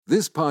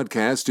This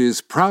podcast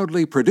is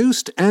proudly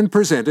produced and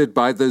presented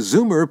by the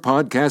Zoomer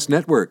Podcast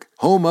Network,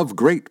 home of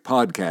great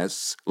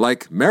podcasts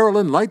like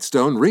Marilyn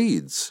Lightstone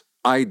Reads,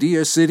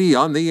 Idea City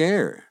on the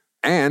Air,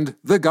 and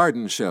The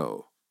Garden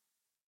Show.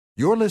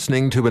 You're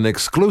listening to an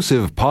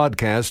exclusive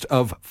podcast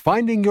of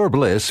Finding Your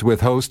Bliss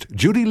with host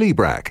Judy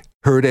Liebrack,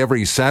 heard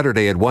every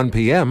Saturday at 1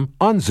 p.m.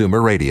 on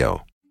Zoomer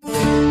Radio.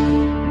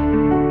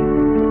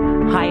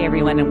 Hi,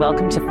 everyone, and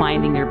welcome to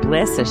Finding Your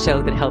Bliss, a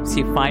show that helps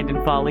you find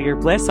and follow your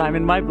bliss. I'm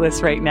in my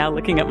bliss right now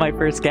looking at my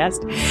first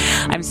guest.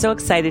 I'm so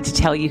excited to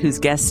tell you who's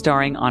guest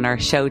starring on our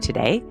show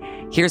today.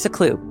 Here's a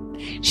clue.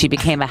 She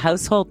became a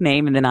household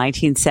name in the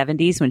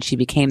 1970s when she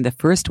became the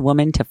first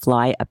woman to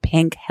fly a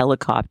pink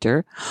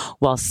helicopter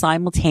while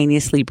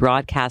simultaneously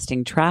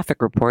broadcasting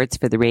traffic reports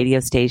for the radio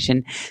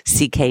station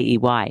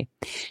CKEY.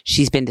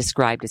 She's been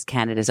described as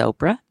Canada's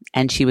Oprah,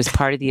 and she was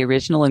part of the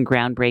original and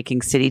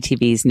groundbreaking City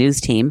TV's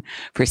news team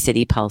for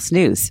City Pulse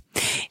News.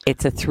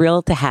 It's a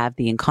thrill to have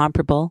the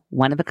incomparable,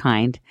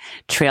 one-of-a-kind,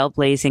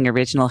 trailblazing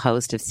original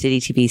host of City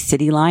TV's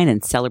Cityline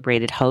and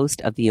celebrated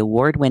host of the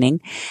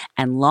award-winning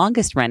and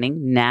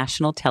longest-running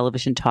national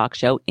television talk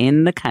show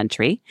in the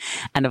country.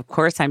 And of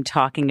course, I'm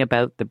talking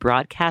about the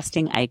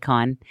broadcasting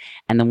icon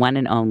and the one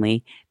and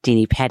only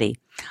Deanie Petty.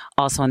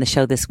 Also on the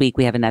show this week,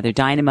 we have another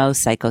dynamo,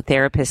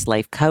 psychotherapist,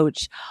 life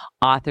coach,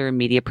 author,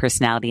 media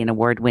personality, and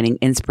award-winning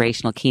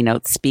inspirational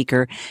keynote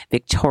speaker,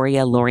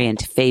 Victoria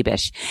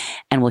Lorient-Fabish.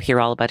 And we'll hear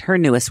all about her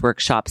newest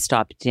workshop,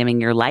 Stop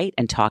Dimming Your Light,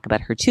 and talk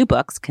about her two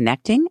books,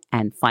 Connecting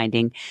and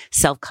Finding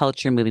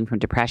Self-Culture, Moving from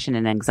Depression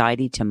and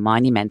Anxiety to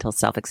Monumental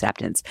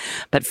Self-Acceptance.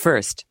 But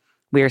first,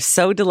 we are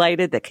so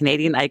delighted that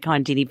Canadian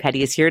icon Deanie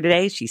Petty is here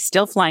today. She's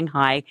still flying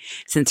high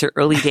since her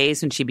early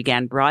days when she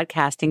began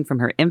broadcasting from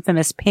her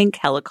infamous pink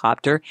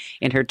helicopter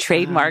in her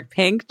trademark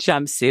pink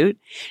jumpsuit.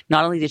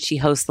 Not only did she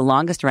host the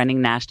longest running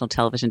national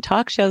television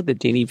talk show, The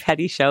Deanie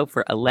Petty Show,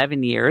 for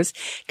 11 years,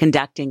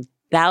 conducting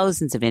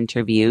thousands of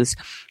interviews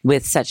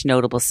with such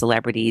notable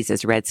celebrities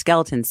as Red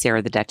Skelton,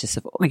 Sarah the Duchess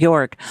of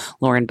York,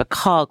 Lauren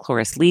Bacall,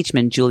 Cloris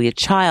Leachman, Julia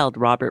Child,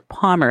 Robert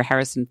Palmer,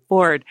 Harrison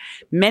Ford,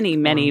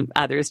 many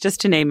others,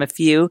 just to name a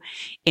few.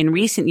 In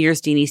recent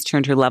years, Deanie's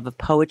turned her love of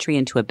poetry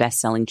into a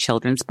best-selling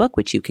children's book,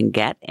 which you can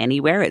get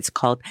anywhere. It's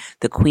called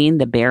The Queen,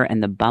 the Bear,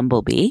 and the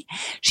Bumblebee.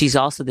 She's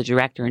also the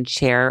director and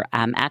chair.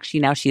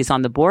 Actually, now she is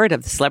on the board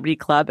of the Celebrity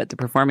Club at the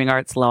Performing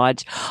Arts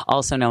Lodge,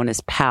 also known as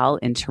PAL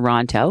in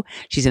Toronto.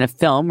 She's in a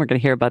film. We're going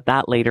to hear about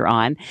that later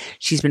on.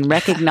 She's been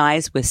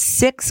recognized with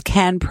 6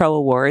 Can Pro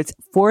Awards,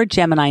 4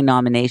 Gemini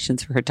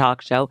nominations for her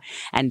talk show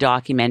and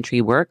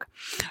documentary work.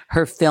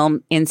 Her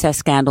film Incest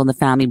Scandal in the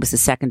Family was the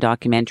second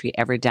documentary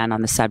ever done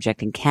on the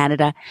subject in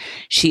Canada.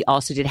 She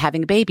also did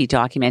Having a Baby,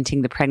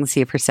 documenting the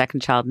pregnancy of her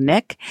second child,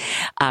 Nick,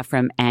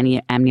 from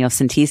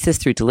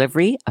amniocentesis through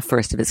delivery, a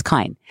first of its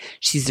kind.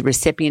 She's the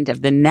recipient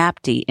of the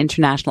NAPTI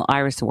International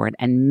Iris Award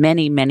and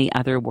many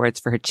other awards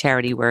for her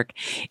charity work.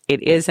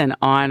 It is an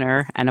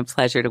honor and a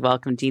pleasure to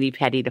welcome Deanie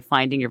Petty to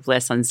Finding Your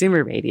Bliss on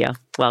Zoomer Radio.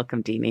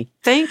 Welcome, Deanie.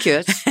 Thank you.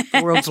 It's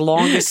the world's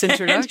longest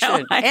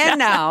introduction. And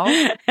now,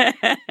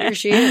 here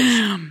she is.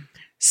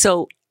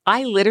 So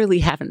I literally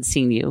haven't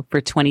seen you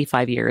for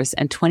 25 years.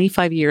 And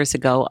 25 years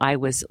ago, I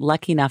was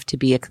lucky enough to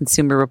be a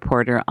consumer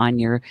reporter on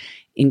your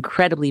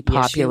incredibly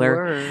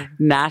popular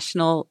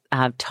national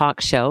talk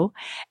show.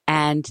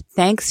 And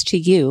thanks to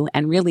you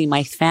and really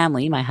my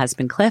family, my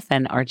husband Cliff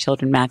and our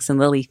children Max and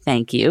Lily,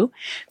 thank you,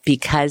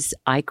 because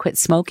I quit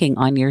smoking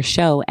on your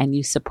show and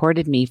you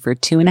supported me for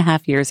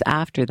 2.5 years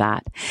after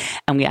that.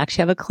 And we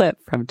actually have a clip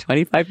from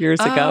 25 years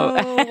ago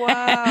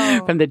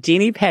wow. from the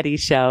Deanie Petty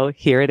Show.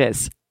 Here it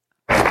is.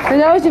 For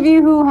those of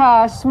you who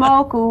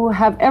smoke, who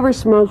have ever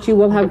smoked, you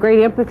will have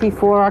great empathy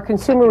for our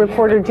consumer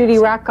reporter, Judy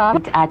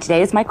Rakoff.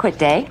 Today is my quit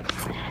day,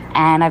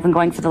 and I've been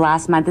going for the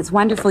last month. It's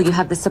wonderful. You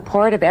have the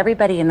support of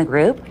everybody in the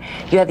group.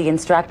 You have the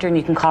instructor, and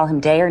you can call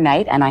him day or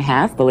night, and I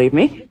have, believe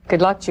me.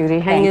 Good luck, Judy.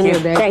 Hang in there,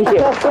 babe. Thank you.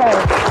 That's right.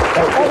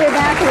 Hold your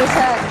back in his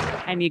head.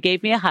 And you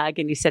gave me a hug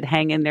and you said,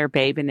 hang in there,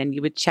 babe. And then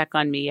you would check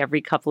on me every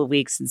couple of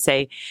weeks and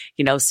say,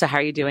 you know, so how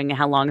are you doing?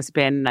 How long has it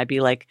been? And I'd be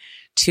like,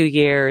 2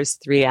 years,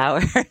 3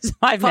 hours,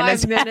 5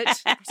 minutes. 5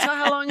 minutes. So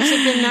how long has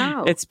it been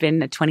now? It's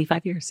been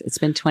 25 years. It's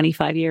been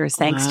 25 years.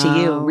 Thanks to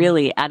you.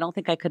 Really. I don't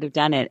think I could have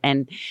done it.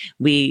 And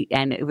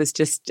it was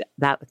just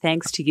that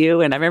thanks to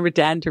you. And I remember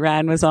Dan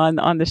Duran was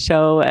on the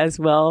show as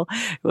well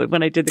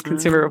when I did the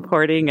consumer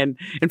reporting. And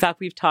in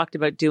fact, we've talked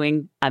about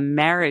doing a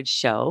marriage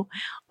show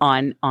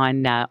on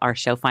our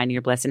show, Finding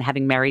Your Bliss, and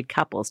having married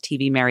couples,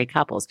 TV married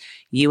couples,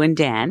 you and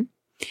Dan,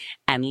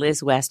 and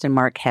Liz West and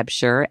Mark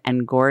Hebscher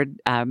and Gord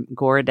and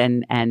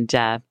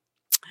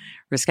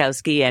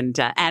Ruskowski and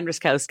Anne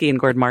Ruskowski and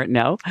Gord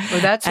Martineau.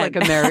 Well, that's like a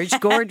marriage.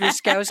 Gord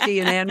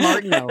Ruskowski and Anne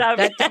Martineau.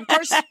 Of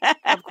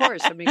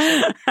course. That makes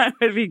sense. That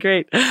would be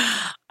great.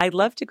 I'd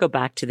love to go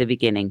back to the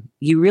beginning.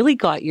 You really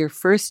got your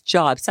first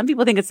job. Some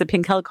people think it's the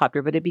pink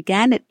helicopter, but it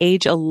began at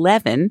age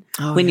 11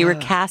 when you were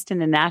cast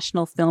in a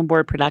National Film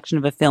Board production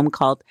of a film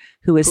called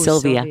Who is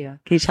Sylvia? Can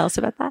you tell us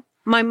about that?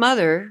 My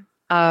mother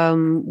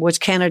was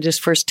Canada's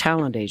first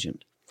talent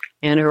agent.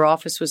 And her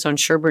office was on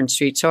Sherburne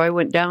Street. So I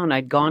went down.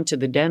 I'd gone to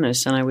the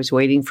dentist and I was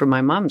waiting for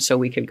my mom so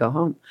we could go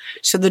home.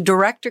 So the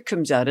director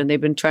comes out and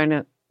they've been trying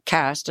to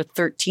cast a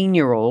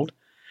 13-year-old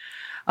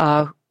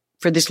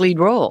for this lead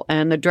role.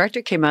 And the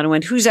director came out and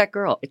went, "Who's that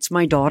girl?" "It's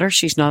my daughter.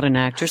 She's not an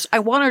actress. I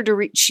want her to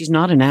read." "She's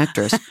not an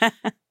actress."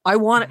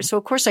 So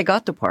of course I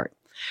got the part.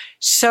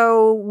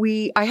 So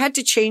I had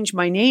to change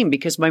my name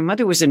because my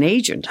mother was an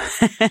agent.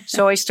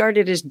 So I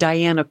started as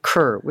Diana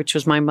Kerr, which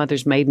was my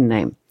mother's maiden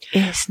name.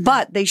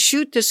 But they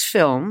shoot this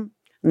film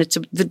and it's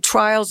the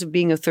trials of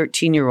being a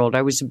 13-year-old.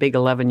 I was a big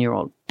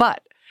 11-year-old,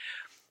 but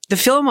the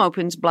film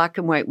opens black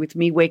and white with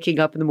me waking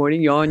up in the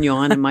morning, yawn,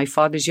 yawn, and my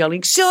father's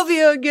yelling,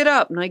 "Sylvia, get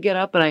up." And I get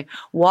up and I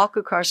walk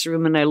across the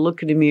room and I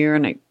look in the mirror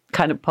and I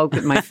kind of poke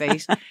at my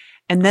face.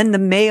 And then the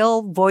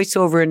male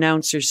voiceover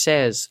announcer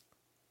says,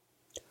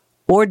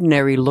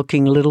 "Ordinary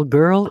looking little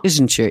girl,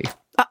 isn't she?"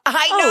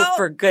 I know. Oh,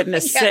 for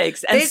goodness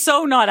sakes. And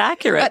so not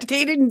accurate.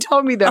 They didn't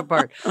tell me that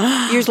part.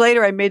 Years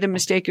later, I made the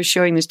mistake of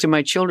showing this to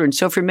my children.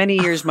 So for many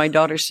years, my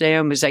daughter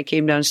Sam, as I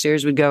came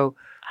downstairs, would go,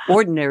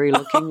 "Ordinary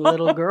looking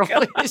little girl,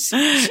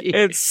 isn't she?"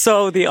 It's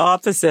so the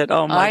opposite.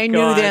 Oh my God. I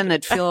knew then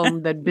that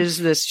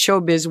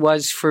showbiz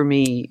was for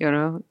me, you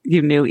know.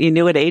 You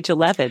knew at age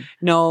 11.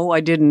 No,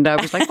 I didn't.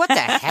 I was like, what the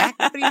heck?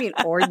 What do you mean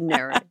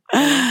ordinary?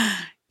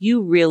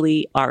 You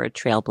really are a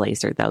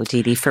trailblazer, though,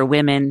 Dee Dee. For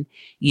women,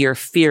 you're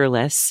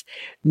fearless.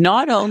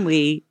 Not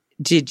only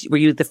were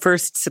you the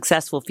first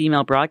successful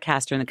female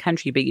broadcaster in the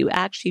country, but you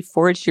actually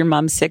forged your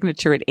mom's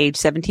signature at age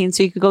 17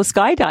 so you could go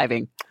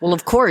skydiving. Well,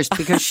 of course,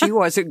 because she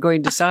wasn't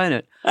going to sign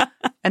it.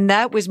 And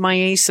that was my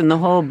ace in the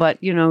hole. But,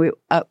 you know,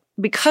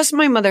 because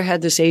my mother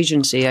had this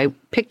agency, I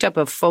picked up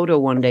a photo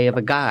one day of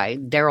a guy,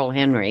 Daryl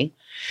Henry,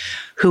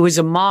 who was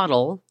a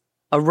model,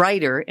 a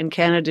writer, and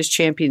Canada's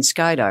champion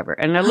skydiver.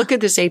 And I look at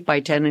this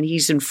 8x10 and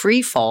he's in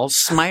free fall,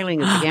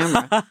 smiling at the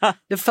camera.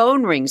 The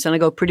phone rings and I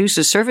go,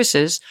 "Producer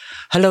Services."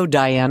 "Hello,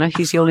 Diana."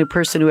 He's the only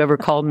person who ever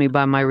called me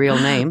by my real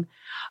name.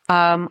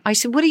 I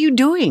said, "What are you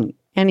doing?"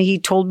 And he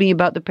told me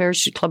about the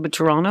Parachute Club of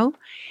Toronto.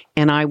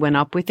 And I went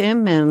up with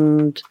him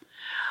and...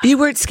 You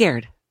weren't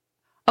scared?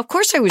 Of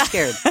course I was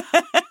scared.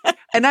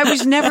 And I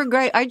was never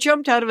great. I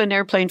jumped out of an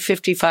airplane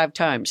 55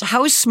 times.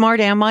 How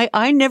smart am I?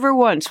 I never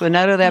once went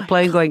out of that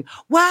plane going,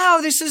 "Wow,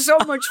 this is so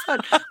much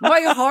fun."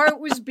 My heart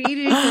was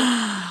beating.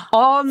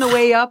 On the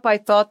way up, I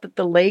thought that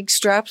the leg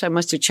straps, I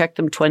must have checked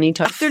them 20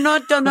 times. "They're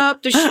not done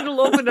up. The chute will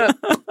open up.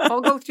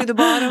 I'll go through the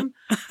bottom."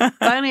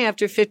 Finally,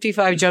 after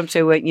 55 jumps,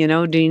 I went, "You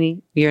know,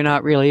 Deanie, you're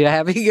not really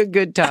having a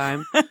good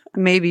time.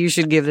 Maybe you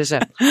should give this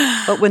up."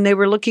 But when they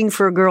were looking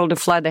for a girl to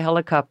fly the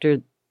helicopter,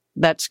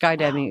 that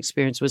skydiving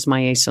experience was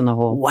my ace in the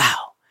hole.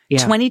 Wow.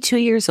 Yeah. 22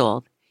 years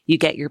old. You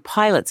get your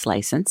pilot's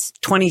license.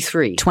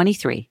 23.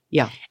 23.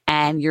 Yeah.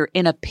 And you're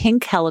in a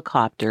pink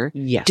helicopter.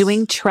 Yes.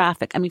 Doing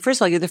traffic. I mean, first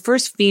of all, you're the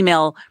first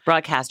female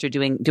broadcaster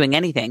doing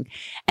anything.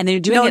 And then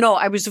you're doing No,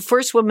 I was the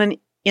first woman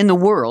in the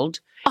world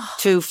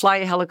to fly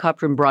a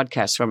helicopter and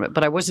broadcast from it.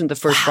 But I wasn't the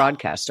first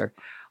broadcaster,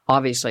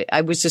 obviously.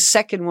 I was the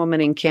second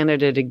woman in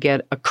Canada to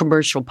get a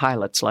commercial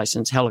pilot's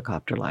license,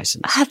 helicopter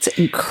license. That's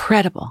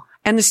incredible.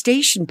 And the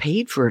station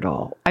paid for it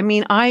all. I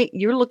mean,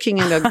 you're looking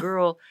at a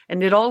girl,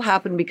 and it all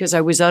happened because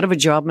I was out of a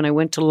job and I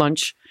went to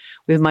lunch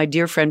with my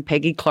dear friend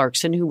Peggy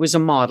Clarkson, who was a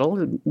model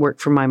who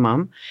worked for my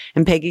mom.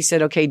 And Peggy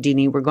said, "Okay,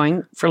 Deanie, we're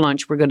going for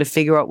lunch. We're going to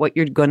figure out what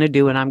you're going to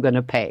do and I'm going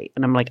to pay."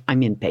 And I'm like,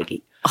 "I'm in,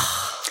 Peggy."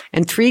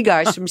 And 3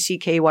 guys from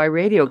CKY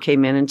Radio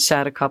came in and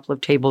sat a couple of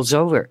tables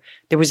over.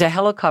 There was a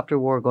helicopter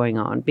war going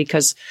on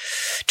because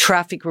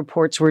traffic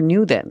reports were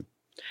new then.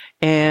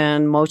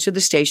 And most of the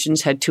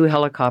stations had 2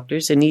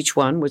 helicopters, and each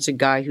one was a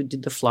guy who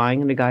did the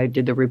flying and a guy who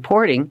did the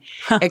reporting,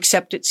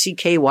 except at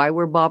CKY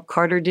where Bob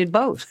Carter did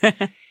both.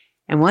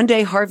 And one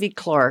day Harvey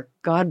Clark,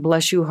 God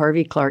bless you,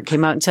 Harvey Clark,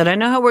 came out and said, "I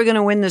know how we're going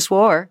to win this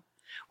war.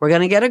 We're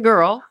going to get a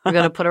girl. We're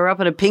going to put her up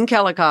in a pink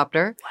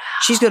helicopter. Wow.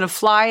 She's going to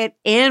fly it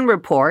and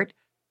report,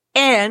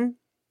 and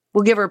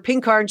we'll give her a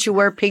pink car and she'll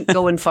wear pink,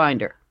 go and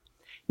find her."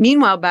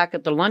 Meanwhile, back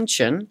at the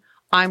luncheon,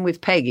 I'm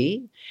with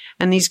Peggy,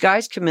 and these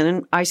guys come in,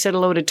 and I said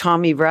hello to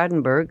Tommy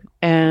Vradenberg,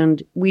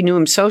 and we knew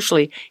him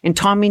socially, and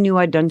Tommy knew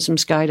I'd done some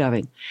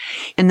skydiving.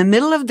 In the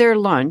middle of their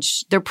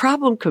lunch, their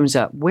problem comes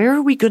up. Where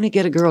are we going to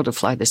get a girl to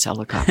fly this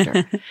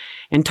helicopter?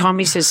 And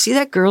Tommy says, "See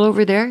that girl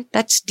over there?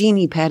 That's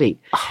Deanie Petty.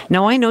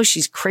 Now, I know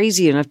she's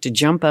crazy enough to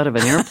jump out of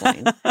an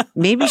airplane.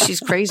 Maybe she's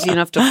crazy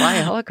enough to fly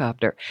a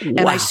helicopter." Wow.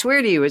 And I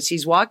swear to you, as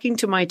he's walking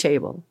to my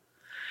table,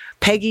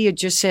 Peggy had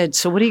just said,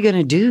 "So what are you going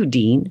to do,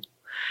 Dean?"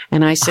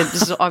 And I said,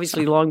 this is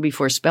obviously long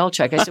before spell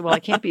check. I said, "Well, I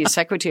can't be a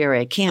secretary.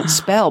 I can't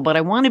spell, but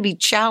I want to be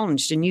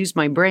challenged and use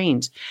my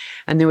brains."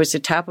 And there was a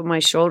tap on my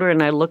shoulder,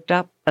 and I looked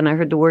up and I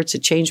heard the words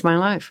that changed my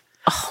life.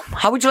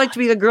 "How would you like to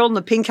be the girl in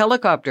the pink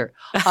helicopter?"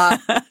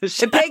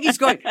 And Peggy's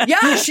going,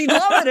 "Yeah, she'd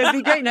love it. It'd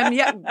be great." And I'm,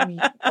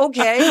 "Yeah,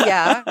 okay,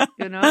 yeah,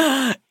 you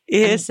know."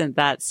 Isn't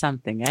that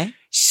something, eh?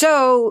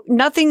 So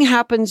nothing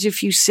happens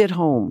if you sit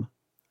home.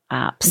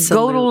 Absolutely.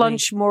 Go to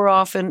lunch more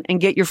often and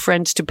get your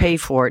friends to pay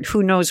for it.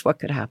 Who knows what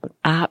could happen?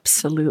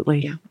 Absolutely.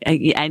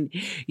 Yeah. And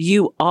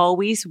you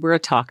always were a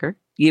talker.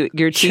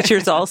 Your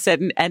teachers all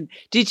said, and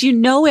did you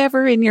know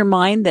ever in your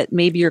mind that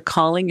maybe your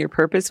calling, your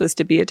purpose was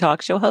to be a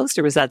talk show host,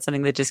 or was that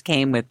something that just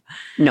came with?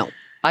 No.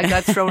 I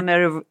got thrown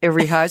out of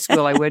every high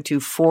school I went to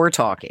for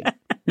talking.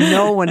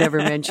 No one ever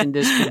mentioned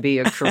this could be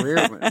a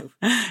career move.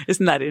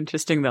 Isn't that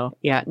interesting, though?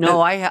 Yeah.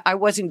 No, I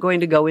wasn't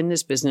going to go in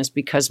this business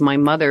because my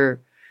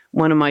mother,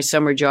 one of my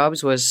summer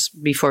jobs was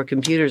before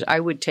computers.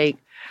 There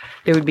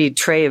would be a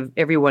tray of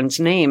everyone's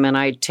name, and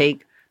I'd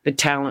take the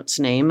talent's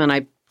name and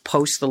I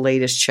post the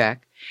latest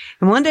check.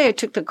 And one day I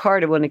took the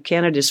card of one of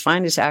Canada's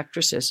finest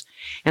actresses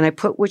and I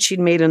put what she'd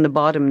made on the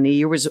bottom, and the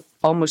year was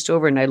almost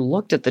over, and I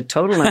looked at the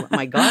total and I went,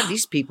 my God,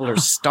 these people are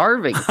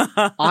starving.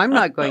 I'm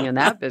not going in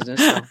that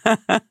business. So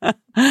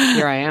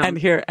here I am.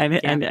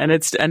 And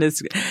it's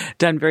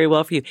done very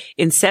well for you.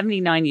 In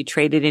 79, you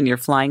traded in your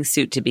flying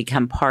suit to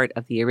become part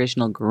of the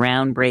original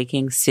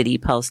groundbreaking City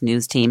Pulse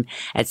news team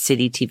at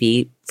City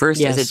TV.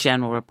 First as a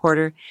general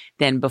reporter,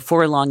 then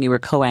before long you were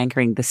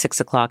co-anchoring the 6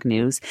 o'clock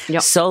news,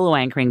 solo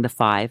anchoring the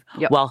 5,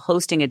 while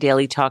hosting a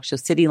daily talk show,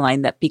 City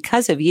Line, that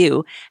because of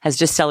you has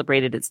just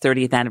celebrated its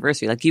 30th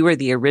anniversary. Like, you were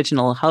the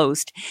original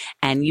host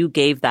and you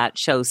gave that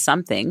show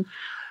something.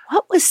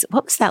 What was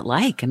that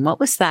like? And what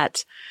was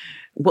that?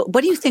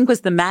 What do you think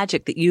was the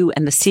magic that you,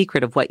 and the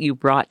secret of what you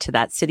brought to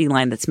that City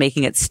Line that's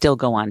making it still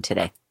go on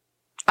today?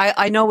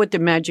 I know what the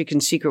magic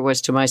and secret was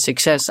to my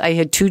success. I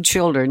had 2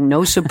 children,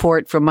 no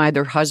support from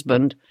either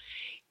husband,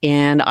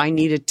 and I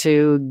needed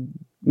to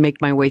make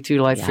my way through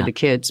life for the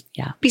kids.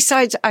 Yeah.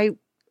 Besides, I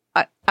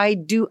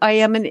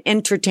am an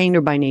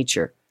entertainer by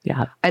nature.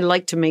 Yeah. I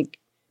like to make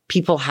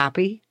people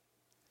happy.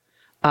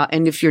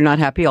 And if you're not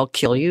happy, I'll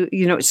kill you.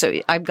 So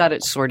I've got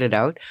it sorted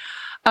out.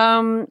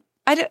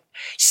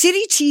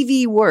 City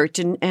TV worked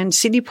and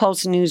City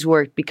Pulse News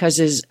worked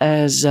because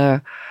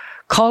as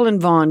Colin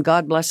Vaughan,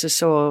 God bless his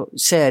soul,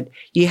 said,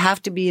 you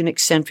have to be an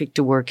eccentric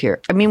to work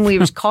here. I mean, we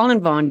was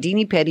Colin Vaughan,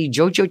 Deanie Petty,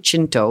 Jojo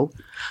Chinto,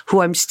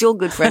 who I'm still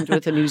good friends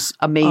with and who's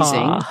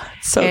amazing. Aww,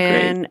 so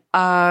great.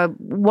 And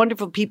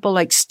wonderful people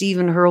like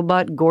Stephen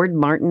Hurlbut, Gord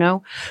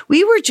Martineau.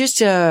 We were just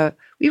the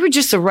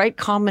right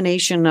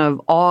combination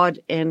of odd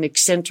and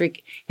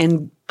eccentric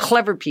and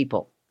clever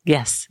people.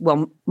 Yes.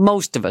 Well,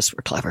 most of us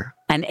were clever.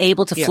 And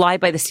able to fly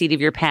by the seat of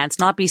your pants,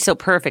 not be so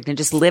perfect, and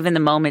just live in the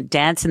moment,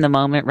 dance in the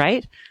moment,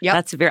 right? Yeah.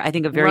 That's I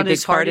think a very Run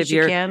big part of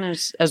your...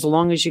 as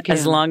long as you can.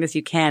 As long as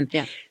you can.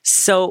 Yeah.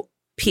 So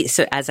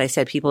as I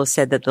said, people have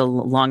said that the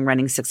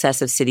long-running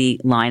success of City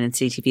Line and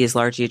City TV is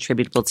largely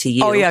attributable to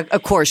you. Oh, yeah,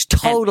 of course.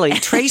 Totally.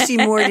 Tracy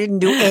Moore didn't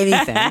do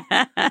anything.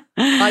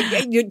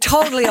 You're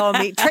totally on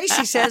me.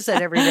 Tracy says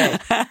that every day.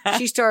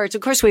 She starts,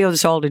 of course, we owe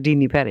this all to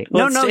Deanie Petty.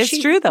 Well, it's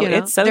true, though.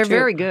 It's so they're true.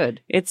 very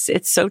good.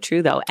 It's so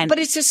true, though. But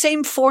it's the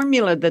same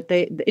formula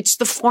it's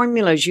the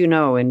formulas,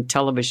 in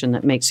television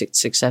that makes it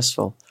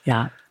successful.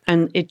 Yeah.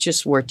 And it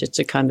just worked. It's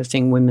the kind of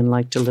thing women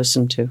like to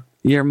listen to.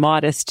 You're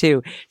modest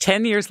too.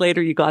 10 years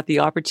later, you got the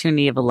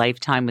opportunity of a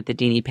lifetime with the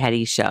Deanie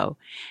Petty Show.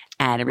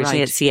 And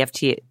originally at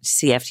CFTO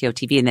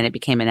TV, and then it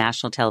became a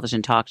national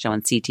television talk show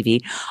on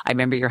CTV. I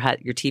remember your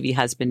TV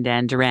husband,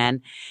 Dan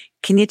Duran.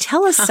 Can you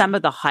tell us some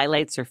of the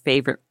highlights or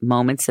favorite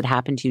moments that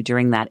happened to you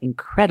during that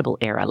incredible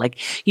era? Like,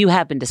 you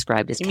have been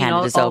described as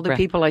Canada's Oprah. All the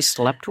people I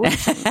slept with?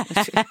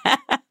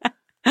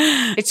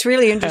 It's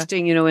really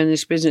interesting, in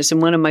this business.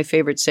 And one of my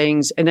favorite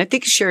sayings, and I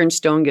think Sharon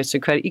Stone gets the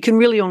credit, you can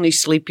really only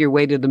sleep your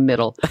way to the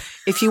middle.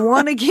 If you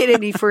want to get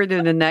any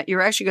further than that,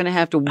 you're actually going to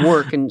have to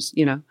work and,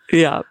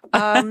 Yeah.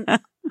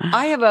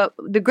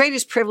 The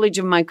greatest privilege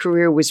of my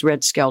career was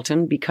Red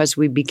Skelton because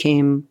we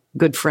became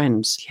good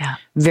friends. Yeah.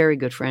 Very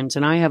good friends.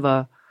 And I have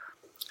the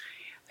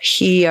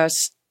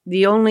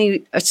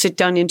only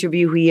sit-down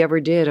interview he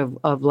ever did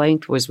of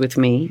length was with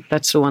me.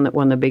 That's the one that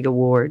won the big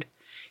award.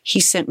 He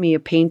sent me a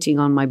painting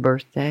on my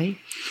birthday.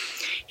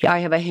 I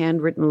have a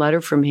handwritten letter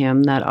from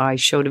him that I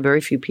show to very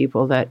few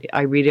people that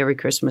I read every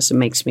Christmas and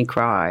makes me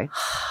cry.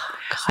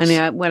 And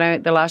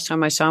the last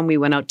time I saw him, we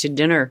went out to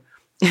dinner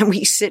and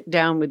we sit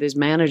down with his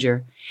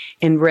manager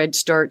and Red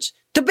starts,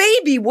 "The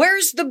baby,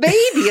 where's the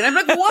baby?" And I'm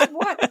like,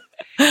 what?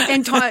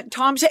 And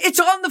Tom said, "It's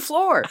on the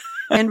floor."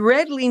 And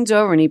Red leans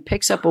over and he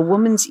picks up a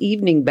woman's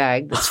evening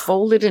bag that's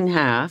folded in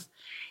half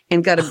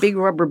and got a big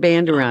rubber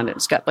band around it.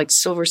 It's got like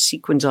silver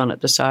sequins on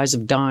it the size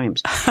of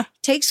dimes.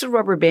 Takes the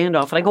rubber band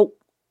off and I go,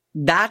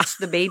 "That's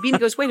the baby?" And he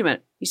goes, "Wait a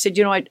minute." He said,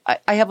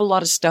 I have a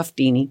lot of stuff,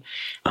 Deanie.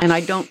 And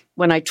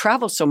when I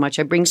travel so much,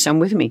 I bring some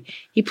with me.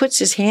 He puts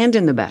his hand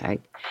in the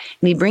bag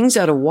and he brings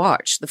out a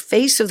watch. The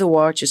face of the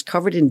watch is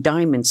covered in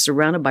diamonds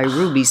surrounded by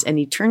rubies. And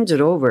he turns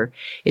it over.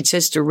 It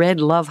says, "To Red,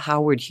 love,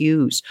 Howard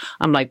Hughes."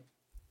 I'm like,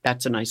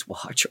 that's a nice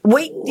watch.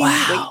 Wait,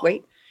 Deanie,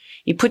 wait.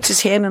 He puts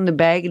his hand in the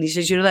bag and he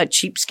says, "That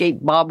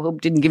cheapskate Bob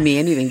Hope didn't give me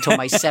anything till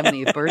my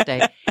 70th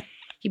birthday."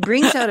 He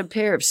brings out a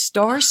pair of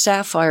star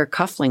sapphire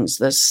cufflinks.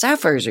 The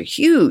sapphires are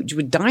huge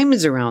with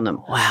diamonds around them.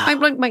 Wow. I'm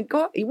like, my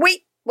God,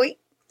 wait.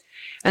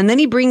 And then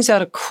he brings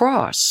out a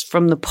cross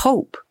from the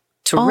Pope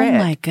to Red. Oh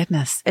my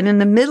goodness. And in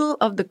the middle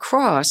of the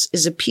cross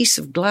is a piece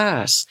of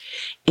glass.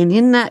 And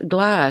in that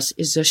glass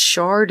is a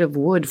shard of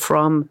wood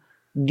from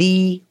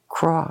the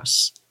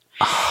cross.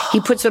 He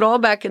puts it all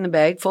back in the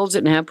bag, folds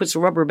it in half, puts a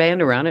rubber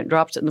band around it,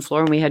 drops it on the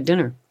floor, and we had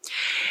dinner.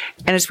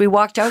 And as we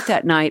walked out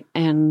that night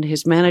and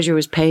his manager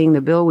was paying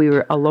the bill, we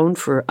were alone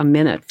for a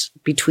minute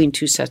between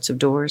two sets of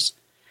doors.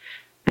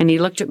 And he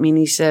looked at me and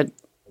he said,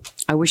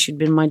 I wish you'd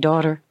been my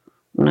daughter.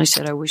 And I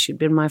said, I wish you'd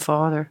been my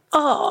father.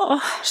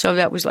 Oh. So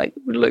that was like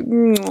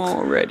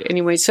red.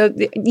 Anyway, so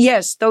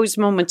yes, those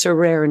moments are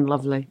rare and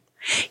lovely.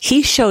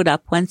 He showed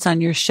up once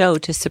on your show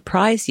to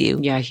surprise you.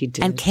 Yeah, he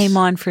did. And came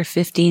on for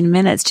 15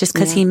 minutes just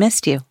because he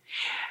missed you.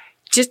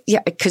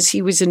 Because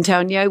he was in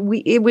town. Yeah,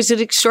 it was an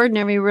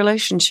extraordinary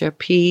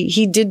relationship.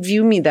 He did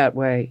view me that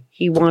way.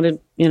 He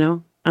wanted,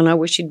 and I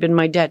wish he'd been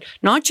my dad.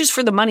 Not just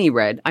for the money,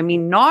 Red. I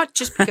mean, not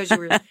just because you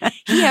were.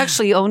 He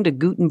actually owned a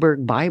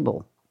Gutenberg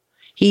Bible.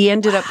 He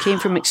came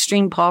from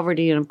extreme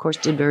poverty and, of course,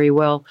 did very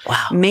well.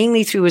 Wow.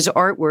 Mainly through his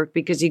artwork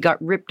because he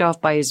got ripped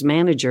off by his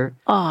manager.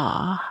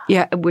 Aww.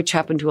 Yeah, which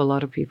happened to a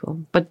lot of people.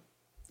 But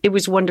it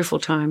was wonderful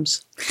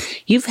times.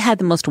 You've had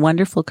the most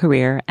wonderful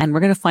career, and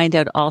we're going to find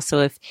out also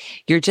if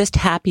you're just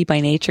happy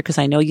by nature, because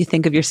I know you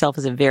think of yourself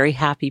as a very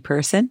happy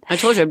person. I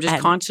told you, I'm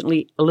just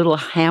constantly a little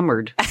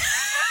hammered.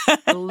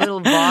 A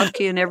little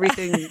vodka and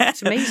everything.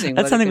 It's amazing.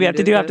 That's something we have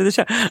to do after the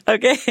show.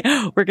 Okay.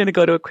 We're going to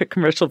go to a quick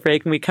commercial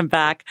break and we come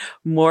back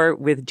more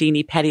with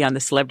Deanie Petty on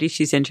the celebrities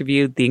she's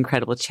interviewed, the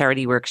incredible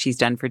charity work she's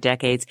done for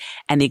decades,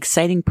 and the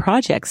exciting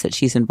projects that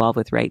she's involved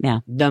with right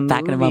now.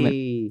 Back in a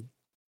moment.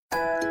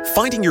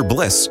 Finding Your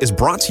Bliss is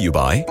brought to you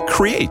by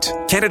Create,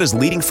 Canada's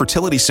leading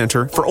fertility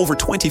centre for over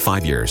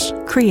 25 years.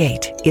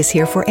 Create is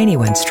here for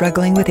anyone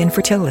struggling with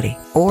infertility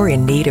or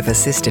in need of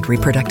assisted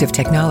reproductive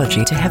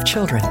technology to have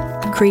children.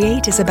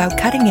 Create is about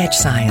cutting-edge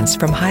science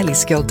from highly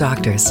skilled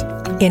doctors.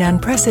 In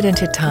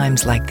unprecedented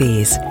times like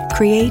these,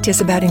 Create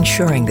is about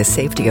ensuring the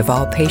safety of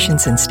all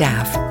patients and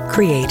staff.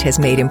 Create has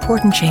made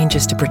important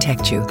changes to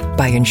protect you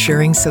by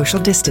ensuring social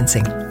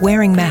distancing,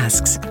 wearing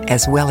masks,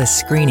 as well as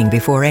screening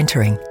before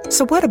entering.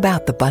 So what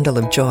about the bundle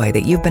of joy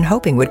that you've been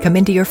hoping would come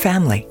into your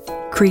family?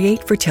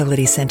 Create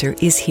Fertility Center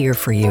is here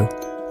for you.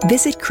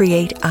 Visit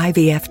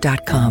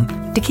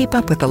CreateIVF.com to keep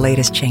up with the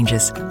latest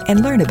changes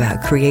and learn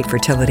about Create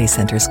Fertility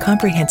Center's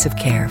comprehensive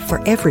care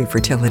for every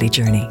fertility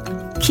journey.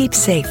 Keep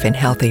safe and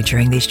healthy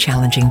during these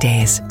challenging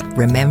days,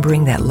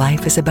 remembering that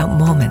life is about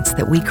moments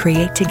that we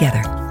create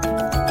together.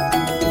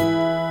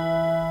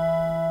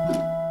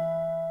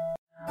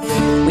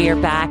 We are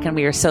back and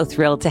we are so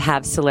thrilled to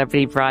have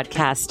celebrity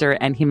broadcaster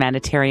and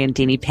humanitarian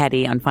Deanie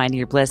Petty on Finding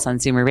Your Bliss on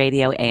Zoomer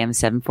Radio, AM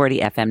 740,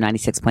 FM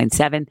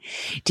 96.7.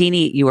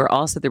 Deanie, you are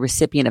also the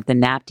recipient of the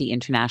NAPTI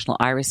International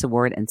Iris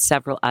Award and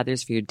several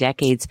others for your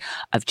decades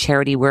of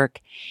charity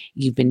work.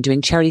 You've been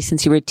doing charity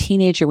since you were a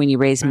teenager when you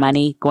raised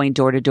money, going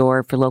door to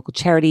door for local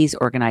charities,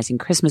 organizing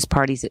Christmas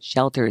parties at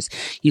shelters.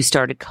 You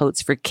started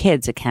Coats for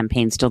Kids, a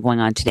campaign still going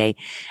on today.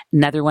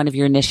 Another one of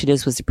your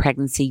initiatives was the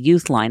Pregnancy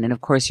Youth Line. And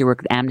of course, you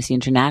work with Amnesty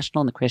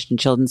International and the Christian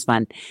Children's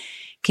Fund.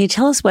 Can you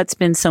tell us what's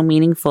been so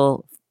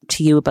meaningful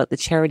to you about the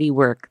charity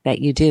work that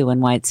you do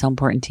and why it's so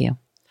important to you?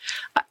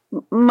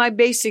 My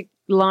basic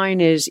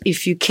line is,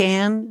 if you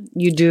can,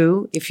 you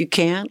do. If you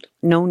can't,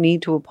 no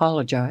need to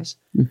apologize.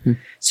 Mm-hmm.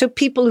 So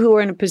people who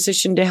are in a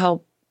position to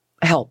help.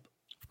 Of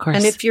course.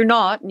 And if you're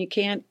not and you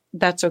can't,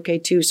 that's okay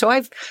too. So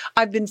I've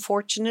been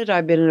fortunate.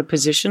 I've been in a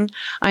position.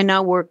 I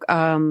now work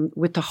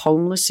with the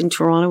homeless in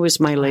Toronto is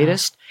my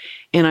latest.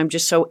 And I'm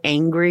just so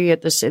angry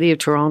at the city of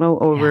Toronto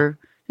over,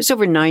 there's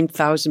over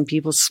 9,000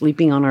 people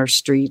sleeping on our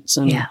streets.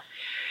 And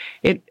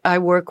I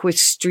work with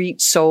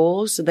Street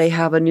Souls. They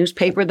have a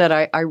newspaper that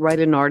I write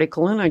an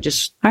article in. I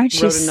just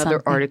wrote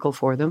another article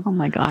for them. Oh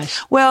my gosh.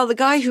 Well, the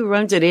guy who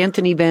runs it,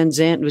 Anthony Van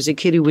Zandt, was a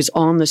kid who was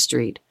on the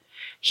street.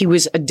 He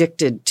was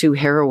addicted to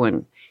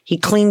heroin. He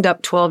cleaned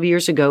up 12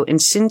 years ago.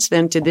 And since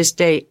then to this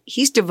day,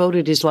 he's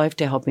devoted his life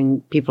to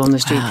helping people on the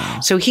street. Wow.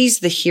 So he's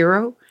the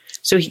hero.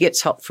 So he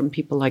gets help from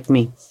people like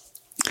me.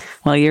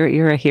 Well,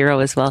 you're a hero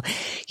as well.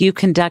 You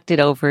conducted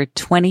over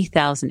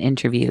 20,000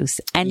 interviews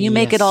and you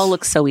make it all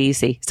look so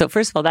easy. So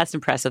first of all, that's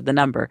impressive, the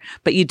number,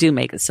 but you do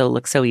make it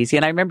look so easy.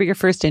 And I remember your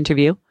first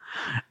interview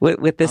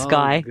with this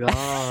guy. Oh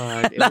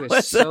God, it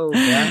was so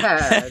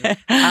bad.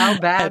 How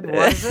bad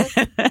was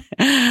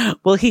it?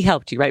 Well, he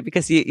helped you, right?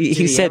 Because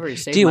he said,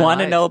 do you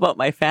want to know about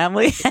my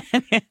family?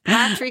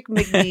 Patrick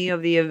McNee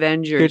of the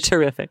Avengers. You're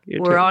terrific.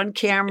 We're on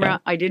camera. Yeah.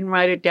 I didn't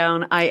write it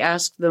down. I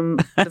asked them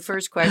the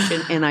first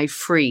question and I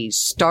freeze,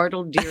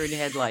 startled deer in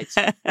headlights.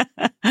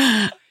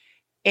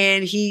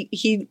 And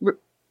he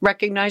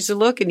recognized the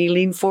look and he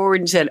leaned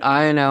forward and said,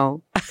 I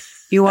know.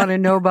 You want to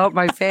know about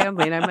my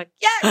family? And I'm like,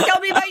 yeah,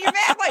 tell me about your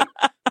family.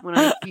 When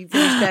he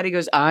finished that, he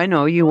goes, I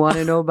know you want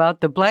to know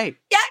about the play.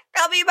 Yeah,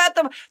 tell me about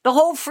the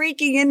whole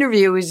freaking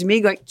interview is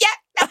me going,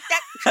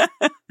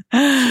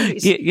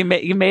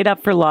 You made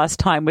up for lost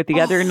time with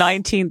the other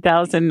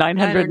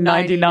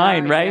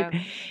 19,999, right?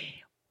 Yeah.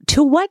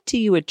 To what do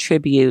you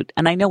attribute,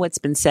 and I know what's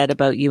been said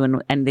about you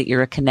and that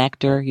you're a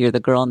connector, you're the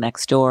girl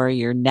next door,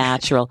 you're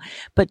natural,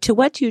 but to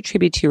what do you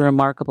attribute to your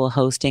remarkable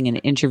hosting and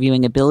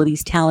interviewing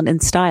abilities, talent,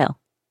 and style?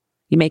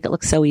 You make it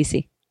look so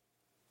easy.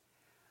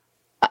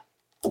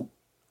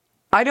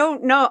 I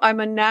don't know. I'm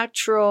a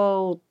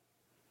natural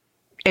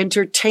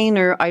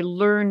entertainer. I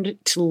learned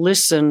to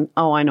listen.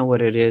 Oh, I know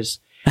what it is.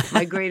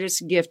 My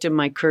greatest gift and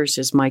my curse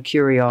is my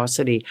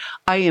curiosity.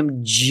 I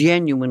am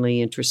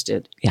genuinely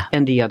interested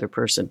in the other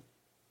person.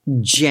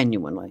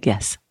 Genuinely.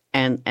 Yes.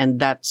 And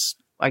that's,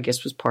 I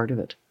guess, was part of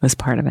it. Was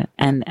part of it.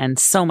 And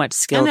so much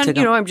skill. And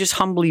then, I'm just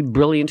humbly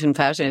brilliant and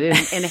fascinated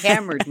and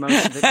hammered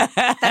most of it.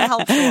 That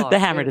helps a lot. The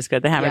hammered is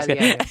good. The hammered is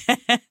good.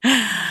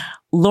 Yeah.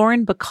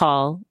 Lauren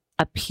Bacall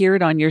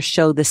appeared on your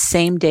show the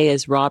same day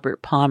as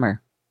Robert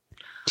Palmer.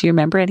 Do you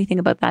remember anything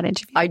about that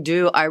interview? I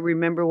do. I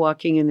remember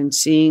walking in and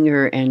seeing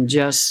her and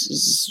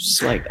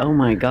just like, oh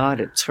my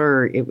God, it's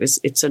her.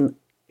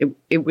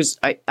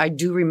 I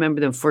do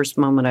remember the first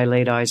moment I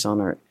laid eyes on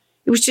her.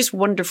 It was just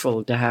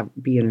wonderful to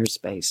be in her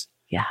space.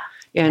 Yeah.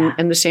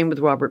 And the same with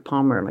Robert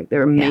Palmer. Like,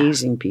 they're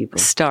amazing people.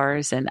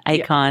 Stars and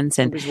icons.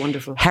 And it was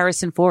wonderful.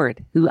 Harrison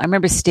Ford, who I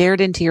remember stared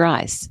into your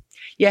eyes.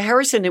 Yeah,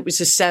 Harrison, it was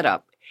a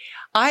setup.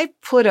 I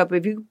put up,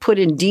 if you put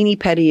in Deanie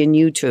Petty in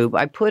YouTube,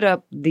 I put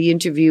up the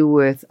interview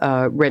with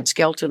Red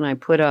Skelton. I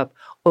put up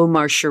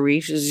Omar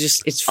Sharif.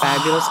 It's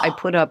fabulous. I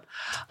put up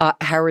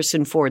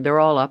Harrison Ford. They're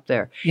all up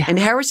there. Yeah. And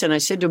Harrison, I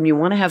said to him, you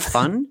want to have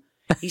fun?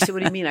 He said, what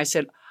do you mean? I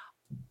said,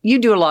 you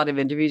do a lot of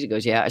interviews. He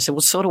goes, yeah. I said,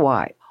 well, so do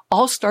I.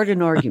 I'll start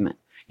an argument.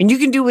 And you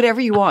can do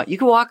whatever you want. You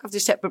can walk off the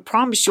set, but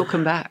promise you'll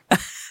come back.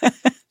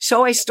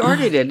 So I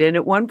started it. And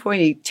at one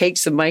point, he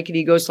takes the mic and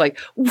he goes like,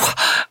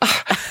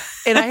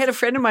 and I had a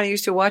friend of mine who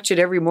used to watch it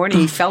every morning.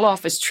 He fell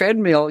off his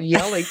treadmill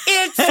yelling,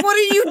 what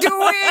are you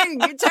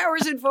doing? It's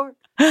Harrison Ford.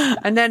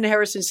 And then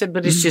Harrison said,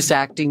 but it's just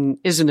acting,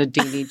 isn't it,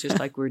 Deanie? Just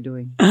like we're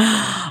doing.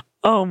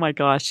 Oh my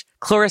gosh.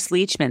 Cloris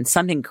Leachman,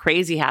 something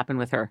crazy happened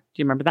with her.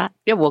 Do you remember that?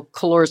 Yeah, well,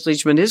 Cloris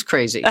Leachman is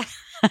crazy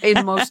in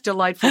the most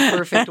delightful,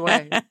 perfect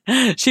way.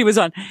 She was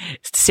on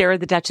Sarah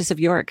the Duchess of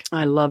York.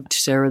 I loved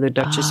Sarah the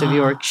Duchess of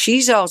York.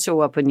 She's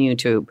also up on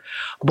YouTube.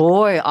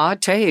 Boy, I'll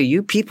tell you,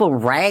 you people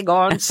rag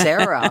on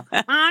Sarah.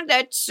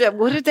 That's,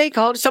 what did they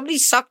call it? Somebody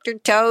sucked her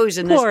toes.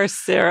 Poor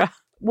Sarah.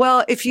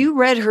 Well, if you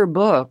read her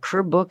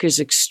book is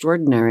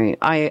extraordinary.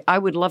 I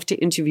would love to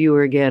interview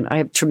her again. I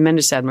have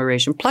tremendous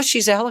admiration. Plus,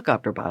 she's a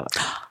helicopter pilot.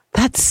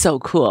 That's so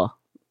cool.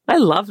 I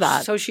love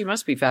that. So she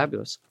must be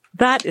fabulous.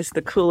 That is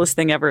the coolest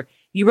thing ever.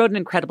 You wrote an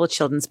incredible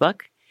children's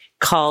book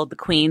called The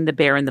Queen, the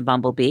Bear, and the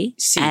Bumblebee.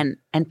 And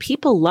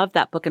people love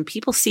that book, and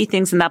people see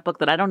things in that book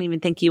that I don't even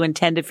think you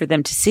intended for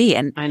them to see.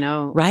 And I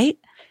know. Right?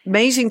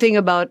 Amazing thing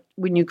about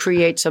when you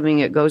create something,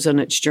 it goes on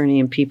its journey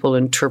and people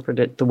interpret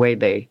it the way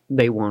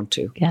they want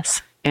to.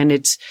 Yes.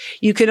 And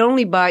you can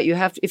only buy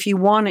it. If you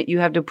want it, you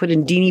have to put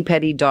in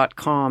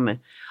DeaniePetty.com.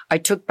 I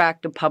took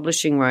back the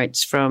publishing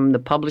rights from the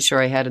publisher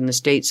I had in the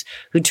States,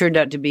 who turned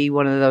out to be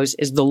one of those,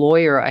 is the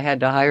lawyer I had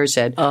to hire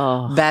said,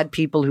 bad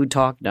people who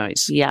talk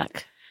nice.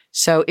 Yuck.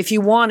 So if you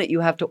want it,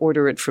 you have to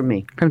order it from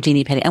me. From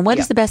Deanie Petty. And what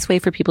is the best way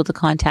for people to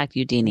contact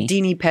you, Deanie?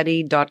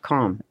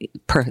 DeaniePetty.com.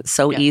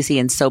 So easy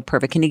and so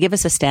perfect. Can you give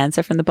us a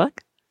stanza from the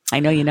book? I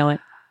know you know it.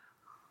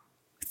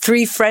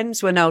 3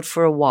 friends went out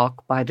for a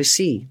walk by the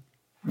sea.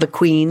 The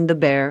Queen, the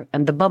Bear,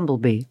 and the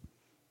Bumblebee.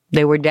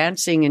 They were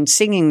dancing and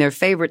singing their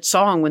favorite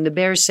song when the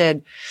bear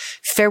said,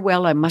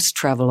 farewell, I must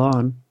travel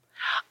on.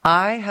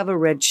 I have a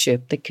red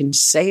ship that can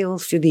sail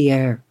through the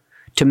air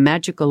to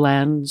magical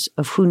lands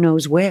of who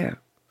knows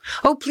where.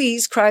 Oh,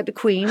 please, cried the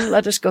Queen,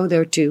 let us go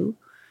there too.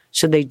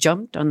 So they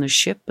jumped on the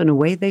ship and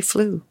away they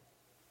flew.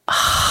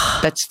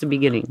 That's the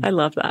beginning. I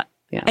love that.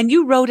 Yeah. And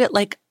you wrote it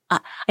like, I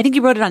think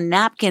you wrote it on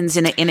napkins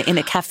in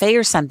a cafe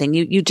or something.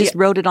 You just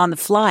wrote it on the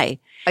fly.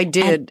 I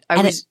did.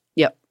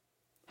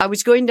 I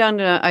was going down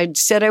to, I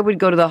said I would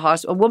go to the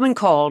hospital. A woman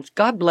called,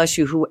 God bless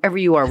you, whoever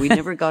you are. We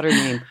never got her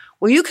name.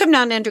 Will you come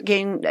down and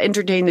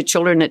entertain the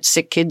children at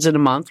Sick Kids in a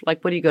month?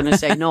 Like, what are you going to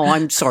say? No,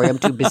 I'm sorry, I'm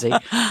too busy.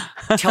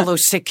 Tell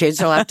those sick kids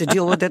they'll have to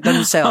deal with it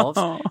themselves.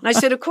 And I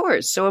said, of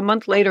course. So a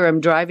month later, I'm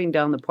driving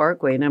down the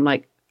parkway and I'm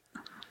like,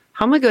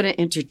 how am I going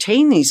to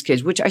entertain these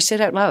kids? Which I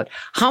said out loud.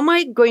 How am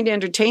I going to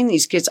entertain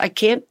these kids? I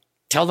can't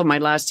tell them my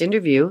last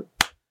interview.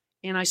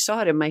 And I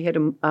saw it in my head,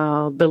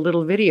 the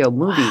little video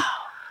movie. Wow.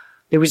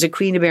 There was a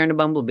Queen, a Bear, and a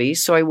Bumblebee.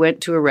 So I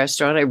went to a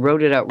restaurant. I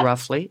wrote it out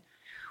roughly.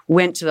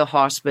 Went to the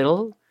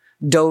hospital,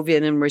 dove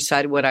in and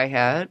recited what I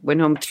had.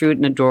 Went home, threw it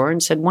in a drawer,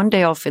 and said, one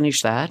day I'll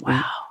finish that. Wow.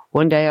 And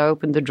one day I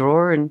opened the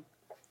drawer, and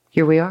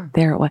here we are.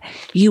 There it was.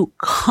 You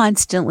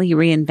constantly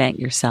reinvent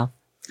yourself.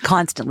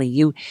 Constantly.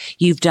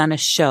 You've done a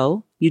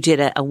show. You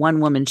did a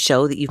one-woman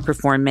show that you've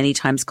performed many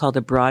times called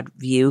A Broad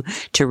View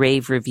to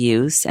Rave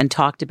Reviews, and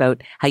talked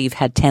about how you've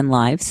had 10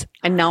 lives.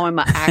 And now I'm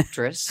an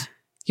actress.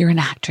 You're an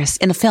actress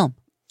in a film.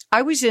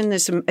 I was in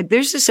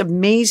there's this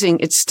amazing,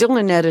 it's still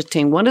in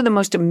editing, one of the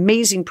most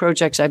amazing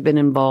projects I've been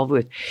involved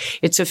with.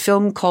 It's a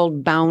film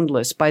called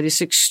Boundless by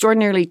this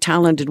extraordinarily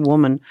talented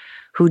woman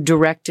who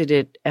directed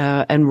it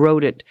and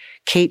wrote it,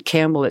 Kate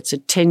Campbell. It's a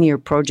 10-year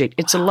project.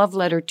 It's a love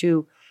letter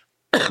to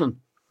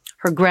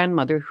her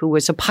grandmother, who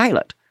was a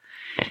pilot.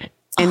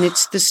 And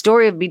it's the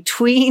story of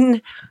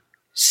between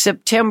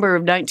September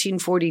of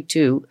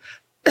 1942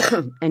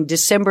 and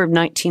December of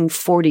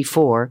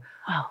 1944.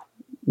 Wow.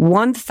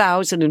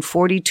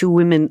 1,042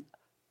 women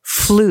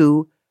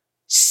flew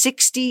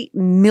 60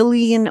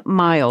 million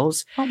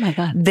miles. Oh my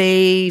God.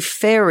 They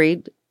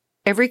ferried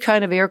every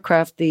kind of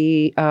aircraft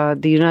the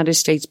United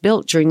States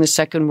built during the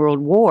Second World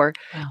War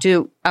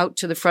out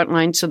to the front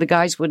line so the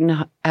guys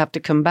wouldn't have to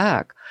come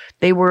back.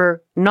 They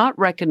were not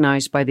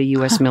recognized by the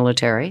U.S.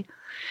 military.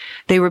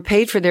 They were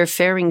paid for their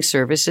ferrying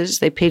services.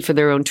 They paid for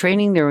their own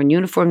training, their own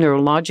uniform, their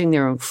own lodging,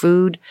 their own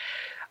food.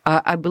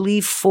 I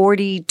believe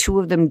 42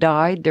 of them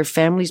died. Their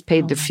families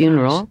paid the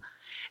funeral. Gosh.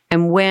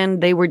 And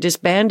when they were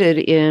disbanded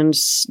in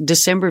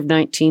December of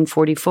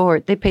 1944,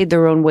 they paid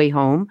their own way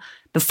home.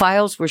 The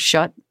files were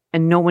shut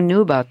and no one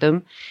knew about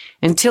them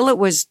until it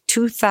was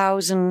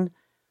 2000.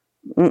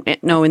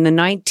 No, in the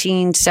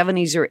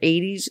 1970s or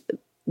 80s,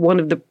 one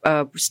of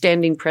the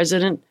standing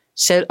president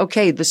said,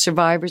 okay, the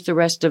survivors, the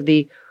rest of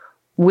the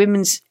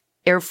Women's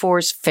Air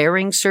Force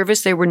ferrying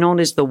service, they were known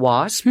as the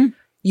WASP.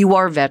 You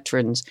are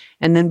veterans.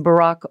 And then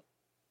Barack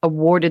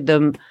awarded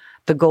them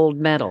the gold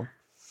medal.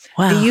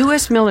 Wow. The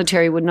U.S.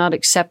 military would not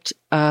accept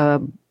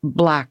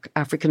Black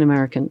African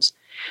Americans.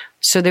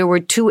 So there were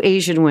 2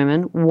 Asian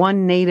women,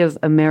 1 Native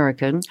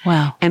American,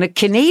 and a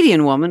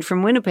Canadian woman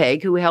from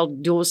Winnipeg who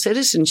held dual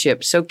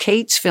citizenship. So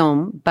Kate's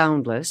film,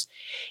 Boundless,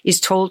 is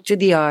told through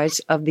the eyes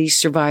of the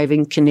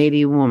surviving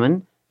Canadian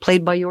woman,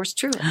 played by yours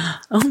truly.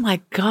 Oh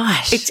my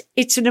gosh.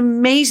 It's an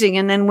amazing.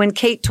 And then when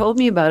Kate told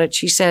me about it,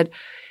 she said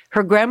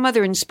her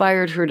grandmother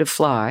inspired her to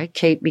fly.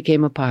 Kate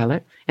became a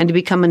pilot and to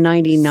become a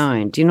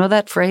 99. Do you know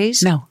that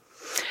phrase? No.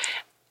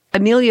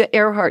 Amelia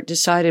Earhart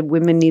decided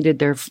women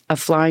needed a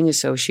flying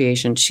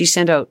association. She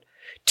sent out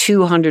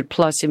 200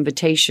 plus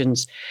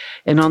invitations.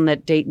 And on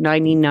that date,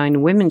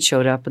 99 women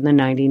showed up and the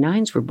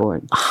 99s were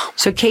born.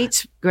 So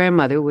Kate's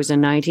grandmother was a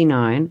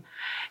 99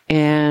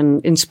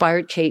 and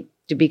inspired Kate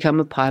to become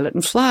a pilot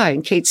and fly.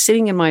 And Kate's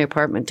sitting in my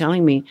apartment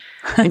telling me,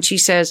 and she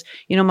says,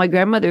 you know, my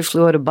grandmother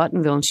flew out of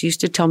Buttonville and she used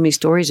to tell me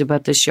stories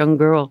about this young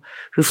girl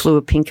who flew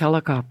a pink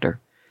helicopter.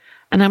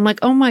 And I'm like,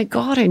 oh my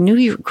God, I knew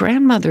your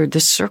grandmother. The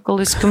circle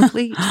is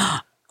complete.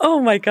 Oh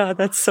my God,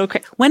 that's so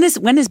crazy. When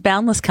is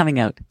Boundless coming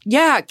out?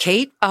 Yeah,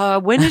 Kate,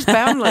 when is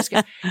Boundless?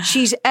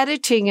 She's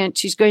editing it.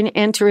 She's going to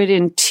enter it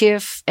in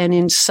TIFF and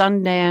in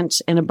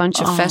Sundance and a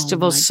bunch of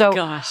festivals. So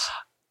gosh.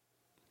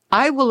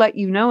 I will let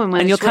you know.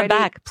 And you'll come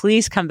back.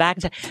 Please come back.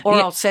 Or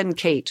I'll send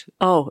Kate.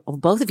 Oh,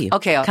 both of you.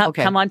 Okay.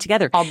 Come on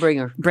together. I'll bring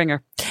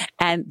her.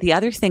 And the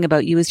other thing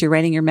about you is you're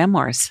writing your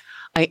memoirs.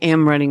 I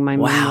am writing my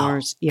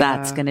memoirs. Yeah.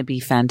 That's going to be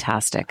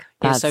fantastic.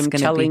 Yes, I'm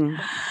telling.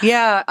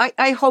 Yeah,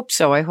 I hope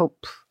so. I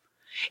hope.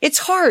 It's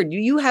hard.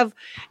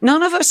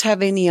 None of us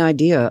have any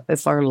idea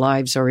if our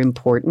lives are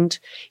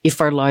important,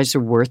 if our lives are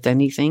worth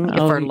anything,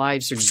 if our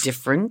lives are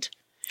different.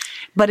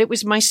 But it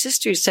was my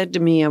sister who said to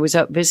me, I was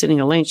out visiting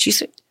Elaine. She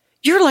said,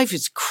 your life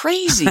is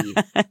crazy.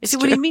 I said,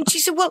 what do you mean? She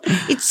said, well,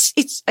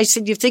 I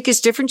said, you think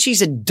it's different? She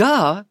said,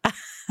 duh.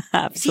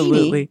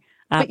 Absolutely.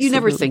 But you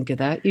never think of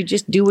that. You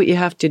just do what you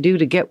have to do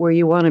to get where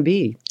you want to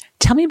be.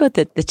 Tell me about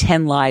the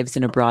 10 lives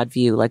in a broad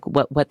view. Like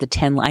what the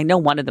 10, I know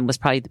one of them was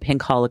probably the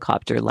pink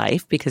helicopter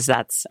life because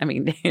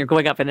you're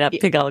going up in a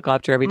pink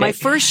helicopter every day. My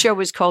first show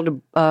was called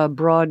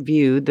Broad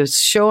View. The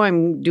show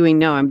I'm doing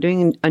now, I'm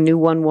doing a new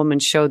one-woman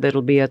show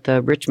that'll be at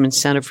the Richmond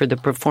Center for the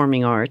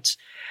Performing Arts.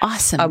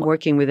 Awesome. I'm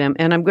working with them.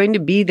 And I'm going to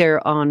be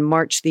there on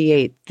March the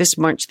 8th, this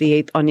March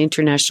the 8th on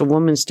International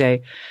Women's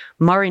Day.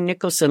 Mari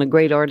Nicholson, a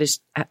great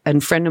artist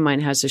and friend of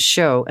mine, has a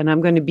show, and I'm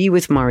going to be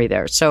with Mari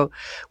there. So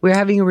we're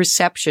having a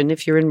reception.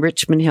 If you're in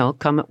Richmond Hill,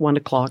 come at 1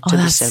 o'clock to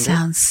the center. That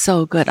sounds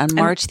so good. On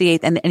March the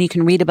 8th. And you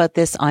can read about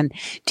this on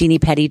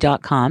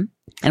DeaniePetty.com.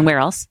 And where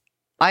else?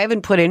 I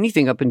haven't put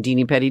anything up on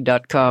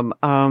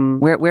DeaniePetty.com.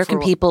 Where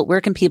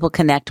can people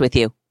connect with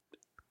you?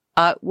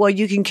 Well,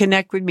 you can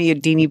connect with me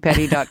at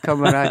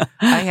DeaniePetty.com. But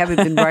I haven't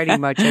been writing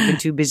much. I've been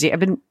too busy.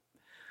 I've been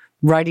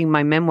writing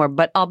my memoir,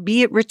 but I'll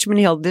be at Richmond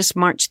Hill this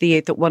March the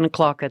 8th at 1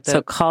 o'clock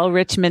So call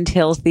Richmond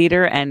Hill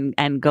Theater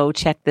and go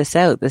check this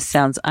out. This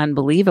sounds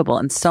unbelievable.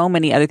 And so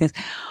many other things.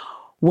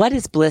 What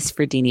is bliss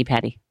for Deanie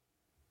Petty?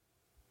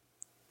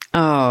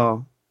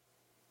 Oh.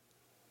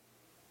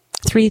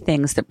 3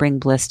 things that bring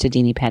bliss to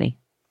Deanie Petty.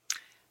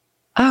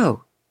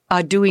 Oh.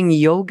 Doing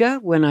yoga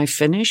when I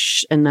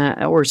finish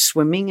or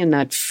swimming and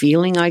that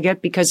feeling I get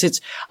because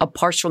it's a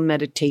partial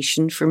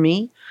meditation for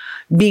me.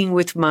 Being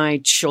with my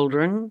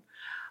children,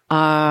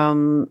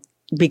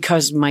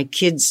 because my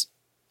kids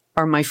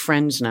are my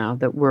friends now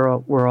that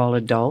we're all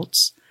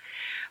adults.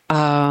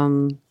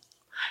 And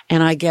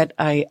I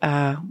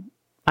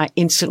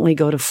instantly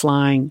go to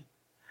flying.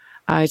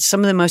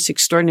 Some of the most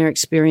extraordinary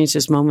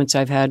experiences, moments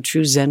I've had,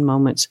 true Zen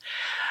moments.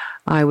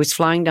 I was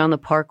flying down the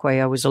parkway.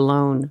 I was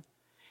alone.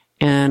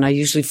 And I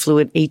usually flew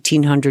at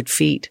 1,800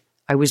 feet.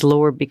 I was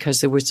lower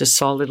because there was a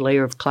solid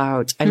layer of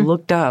clouds. I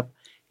looked up.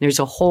 There's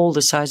a hole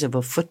the size of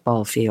a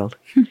football field.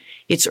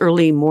 It's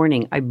early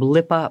morning. I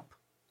blip up.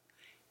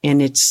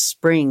 And it's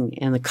spring,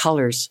 and the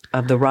colors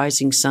of the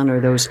rising sun are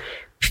those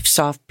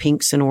soft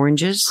pinks and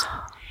oranges.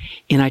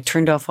 And I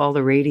turned off all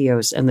the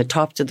radios, and the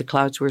tops of the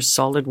clouds were a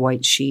solid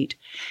white sheet.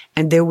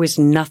 And there was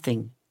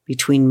nothing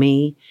between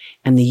me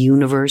and the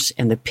universe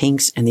and the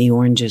pinks and the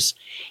oranges.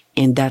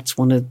 And that's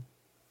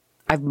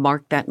I've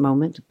marked that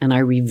moment, and I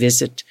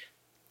revisit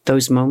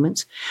those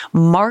moments.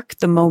 Mark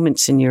the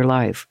moments in your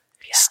life.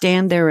 Yeah.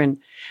 Stand there, and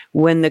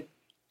when the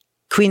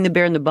Queen, the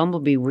Bear, and the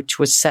Bumblebee, which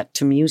was set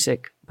to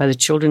music by the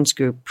children's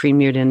group,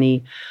 premiered in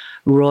the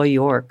Royal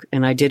York,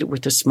 and I did it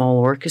with a small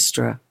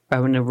orchestra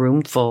in a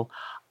room full,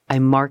 I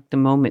marked the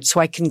moment so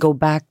I can go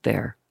back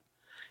there.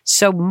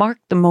 So mark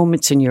the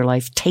moments in your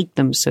life. Take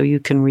them so you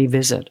can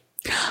revisit.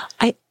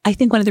 I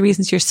think one of the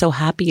reasons you're so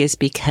happy is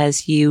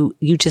because you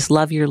just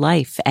love your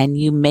life and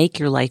you make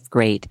your life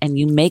great and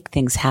you make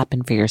things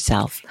happen for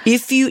yourself.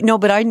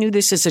 But I knew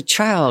this as a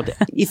child.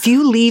 If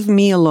you leave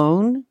me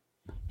alone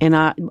and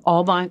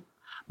all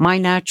my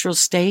natural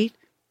state,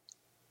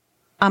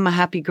 I'm a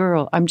happy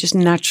girl. I'm just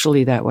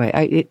naturally that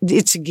way.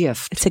 It's a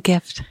gift. It's a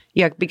gift.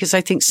 Yeah, because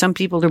I think some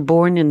people are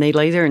born and they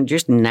lay there and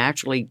just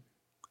naturally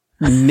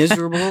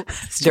miserable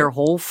their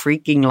whole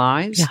freaking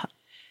lives. Yeah.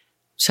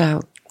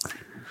 So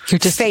you're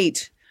just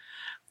fate.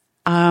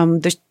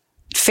 The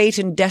fate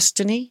and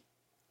destiny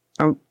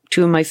are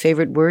two of my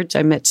favorite words.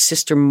 I met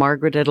Sister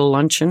Margaret at a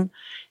luncheon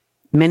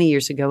many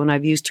years ago, and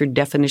I've used her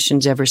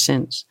definitions ever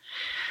since.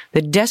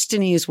 The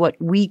destiny is what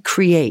we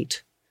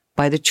create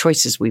by the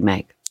choices we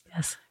make.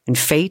 Yes. And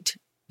fate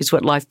is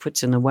what life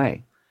puts in the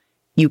way.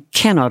 You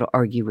cannot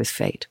argue with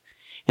fate.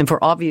 And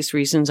for obvious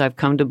reasons, I've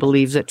come to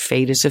believe that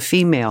fate is a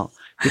female,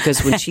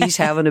 because when she's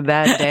having a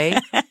bad day,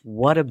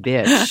 what a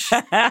bitch.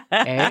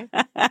 Eh?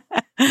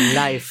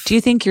 Life. Do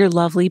you think your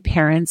lovely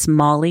parents,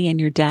 Molly, and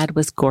your dad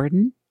was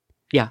Gordon?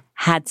 Yeah.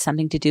 Had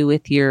something to do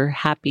with your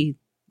happy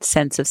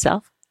sense of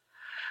self?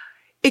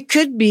 It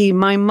could be.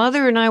 My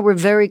mother and I were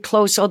very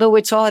close, although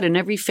it's odd. In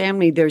every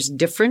family, there's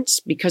difference,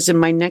 because in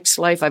my next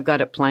life, I've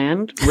got it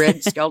planned.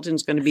 Red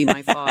Skelton's going to be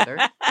my father.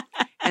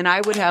 And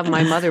I would have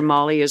my mother,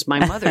 Molly, as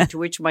my mother, to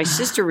which my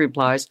sister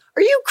replies,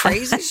 "Are you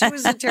crazy? She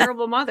was a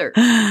terrible mother."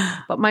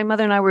 But my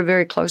mother and I were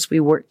very close. We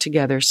worked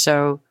together.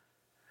 So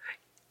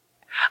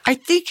I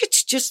think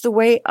it's just the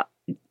way,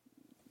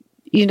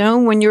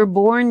 when you're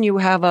born, you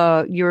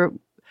have your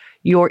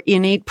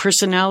innate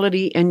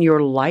personality and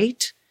your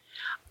light.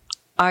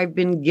 I've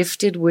been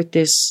gifted with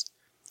this.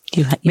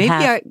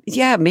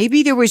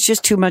 Maybe there was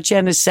just too much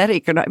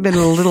anesthetic, and I've been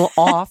a little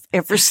off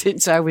ever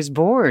since I was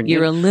born.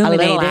 You're illuminated.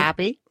 A little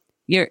happy.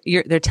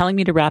 They're telling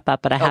me to wrap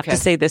up, but I have to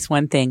say this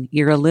one thing.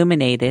 You're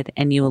illuminated,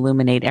 and you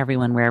illuminate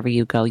everyone wherever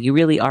you go. You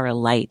really are a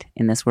light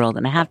in this world.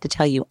 And I have to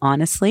tell you,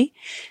 honestly,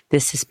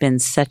 this has been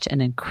such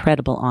an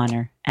incredible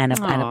honor and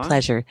a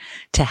pleasure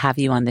to have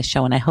you on this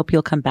show. And I hope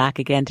you'll come back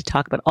again to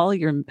talk about all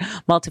your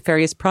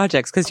multifarious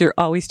projects, because you're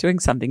always doing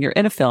something. You're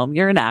in a film,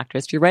 you're an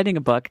actress, you're writing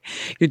a book,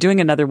 you're doing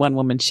another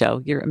one-woman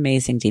show. You're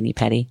amazing, Deanie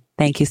Petty.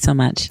 Thank you so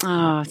much.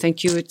 Oh,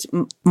 thank you. It's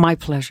my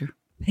pleasure.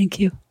 Thank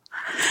you.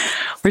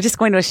 We're just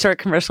going to a short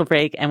commercial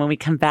break, and when we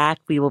come back,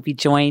 we will be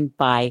joined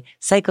by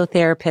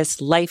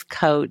psychotherapist, life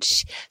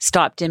coach,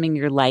 Stop Dimming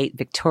Your Light,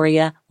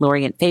 Victoria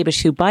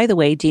Lorient-Fabish, who, by the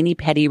way, Deanie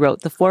Petty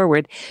wrote the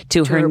foreword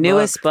to her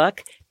newest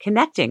book,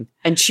 Connecting.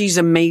 And she's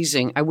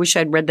amazing. I wish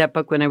I'd read that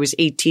book when I was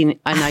 18,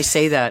 and I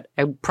say that.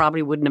 I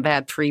probably wouldn't have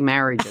had 3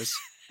 marriages.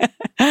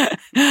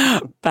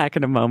 Back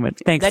in a moment.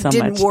 Thanks so much.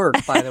 That didn't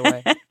work, by the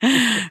way.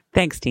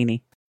 Thanks,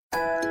 Deanie.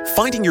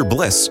 Finding Your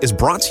Bliss is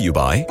brought to you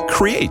by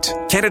Create,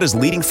 Canada's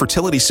leading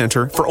fertility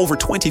centre for over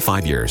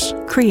 25 years.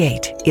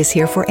 Create is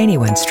here for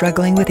anyone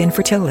struggling with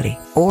infertility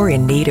or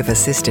in need of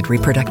assisted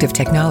reproductive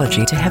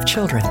technology to have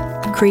children.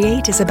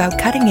 Create is about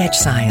cutting-edge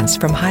science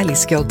from highly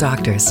skilled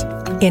doctors.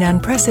 In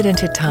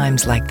unprecedented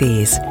times like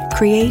these,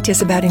 Create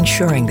is about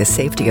ensuring the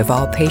safety of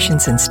all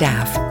patients and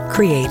staff.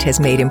 Create has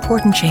made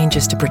important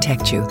changes to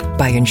protect you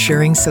by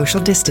ensuring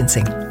social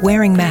distancing,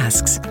 wearing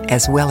masks,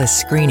 as well as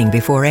screening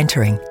before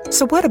entering.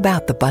 So what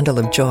about the bundle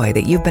of joy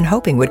that you've been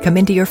hoping would come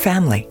into your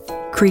family?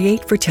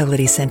 Create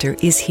Fertility Center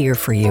is here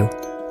for you.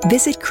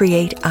 Visit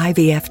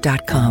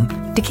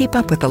CreateIVF.com to keep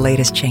up with the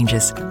latest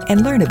changes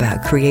and learn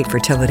about Create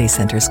Fertility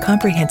Center's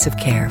comprehensive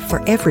care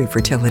for every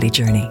fertility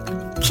journey.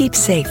 Keep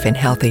safe and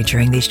healthy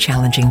during these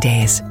challenging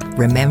days,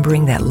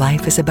 remembering that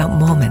life is about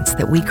moments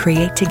that we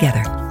create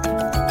together.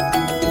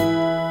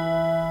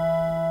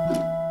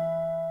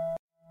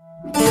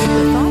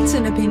 The thoughts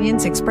and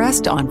opinions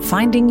expressed on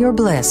Finding Your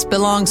Bliss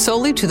belong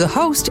solely to the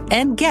host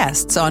and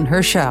guests on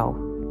her show.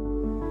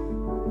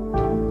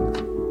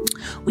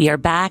 We are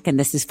back, and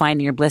this is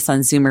Finding Your Bliss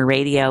on Zoomer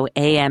Radio,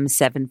 AM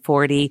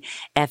 740,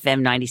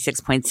 FM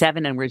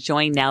 96.7, and we're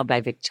joined now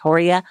by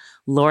Victoria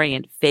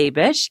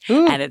Lorient-Fabish,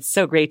 and it's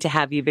so great to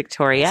have you,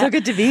 Victoria. So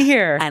good to be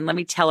here. And let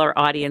me tell our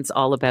audience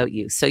all about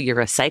you. So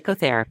you're a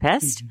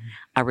psychotherapist,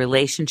 a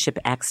relationship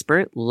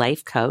expert,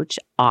 life coach,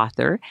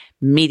 author,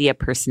 media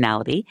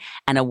personality,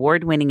 an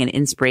award-winning and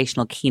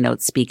inspirational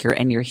keynote speaker,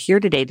 and you're here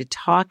today to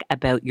talk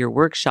about your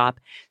workshop,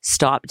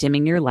 Stop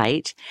Dimming Your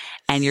Light,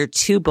 and your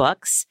 2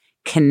 books,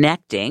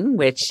 Connecting,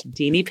 which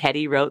Deanie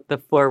Petty wrote the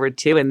foreword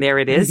to, and there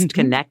it is,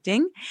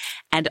 Connecting,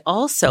 and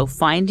also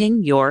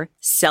Finding Your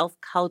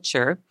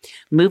Self-Culture,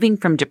 Moving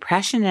from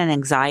Depression and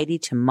Anxiety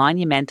to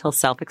Monumental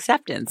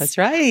Self-Acceptance. That's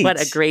right. What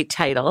a great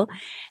title.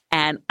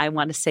 And I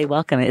want to say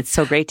welcome. It's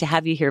so great to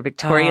have you here,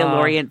 Victoria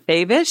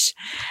Lorient-Favish.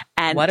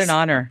 And what an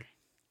honor.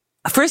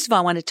 First of all,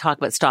 I want to talk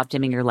about Stop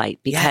Dimming Your Light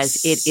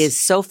because it is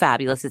so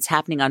fabulous. It's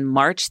happening on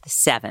March the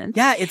 7th.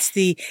 Yeah, it's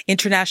the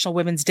International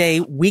Women's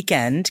Day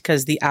weekend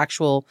because the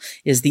actual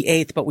is the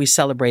 8th, but we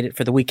celebrate it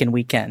for the weekend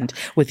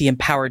with the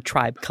Empowered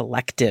Tribe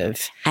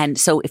Collective. And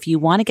so if you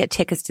want to get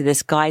tickets to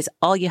this, guys,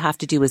 all you have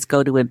to do is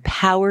go to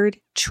Empowered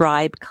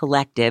Tribe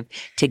Collective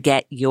to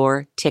get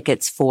your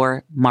tickets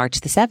for March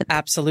the 7th.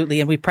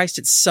 Absolutely. And we priced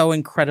it so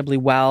incredibly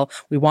well.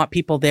 We want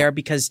people there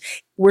because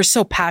we're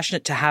so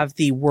passionate to have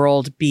the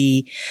world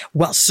be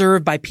well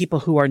served by people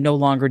who are no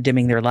longer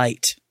dimming their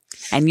light.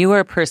 And you are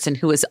a person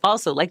who is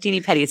also, like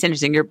Deanie Petty, it's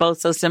interesting. You're both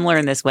so similar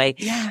in this way.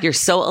 Yeah. You're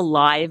so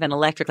alive and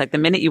electric. Like the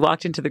minute you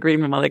walked into the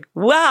green room, I'm like,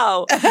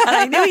 wow. And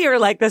I knew you were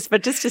like this,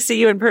 but just to see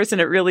you in person,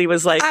 it really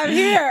was like, I'm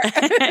here.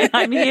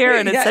 I'm here.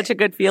 And it's such a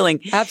good feeling.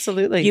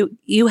 Absolutely.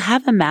 You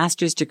have a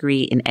master's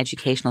degree in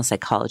educational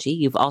psychology.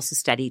 You've also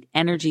studied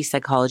energy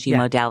psychology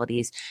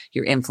modalities.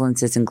 Your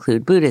influences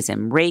include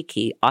Buddhism,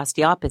 Reiki,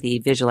 osteopathy,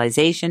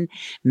 visualization,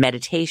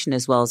 meditation,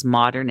 as well as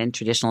modern and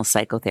traditional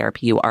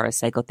psychotherapy. You are a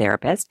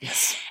psychotherapist.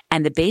 Yes.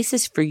 And the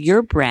basis for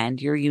your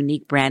brand, your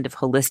unique brand of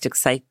holistic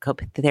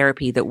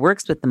psychotherapy that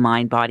works with the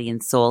mind, body,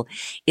 and soul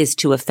is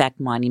to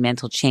affect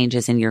monumental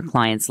changes in your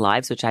clients'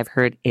 lives, which I've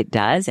heard it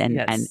does.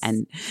 And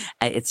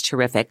it's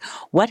terrific.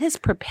 What has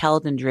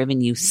propelled and driven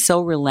you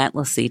so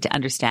relentlessly to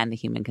understand the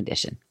human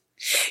condition?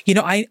 You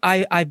know,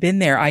 I've been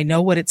there. I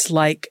know what it's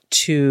like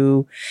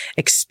to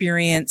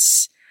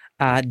experience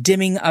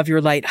dimming of your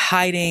light,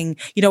 hiding.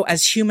 You know,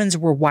 as humans,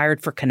 we're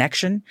wired for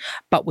connection,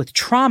 but with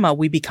trauma,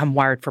 we become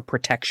wired for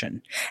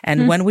protection.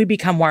 And when we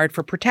become wired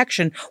for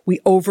protection, we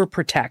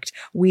overprotect.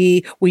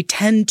 We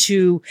tend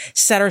to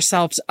set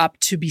ourselves up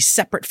to be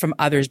separate from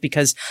others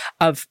because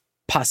of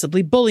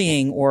possibly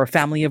bullying or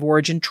family of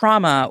origin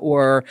trauma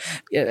or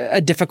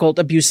a difficult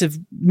abusive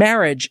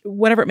marriage,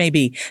 whatever it may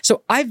be.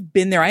 So I've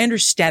been there. I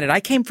understand it. I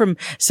came from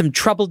some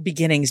troubled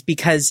beginnings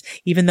because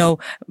even though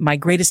my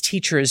greatest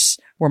teachers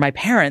were my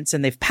parents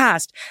and they've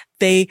passed,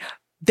 they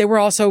were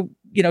also,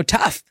 you know,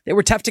 tough. They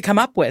were tough to come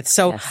up with.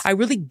 So I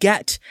really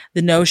get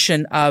the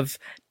notion of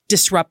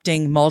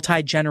disrupting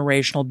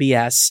multi-generational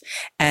BS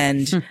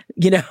and,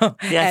 you know,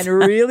 and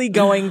really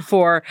going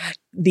for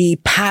the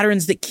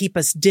patterns that keep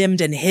us dimmed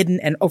and hidden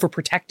and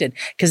overprotected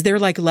because they're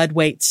like lead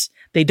weights.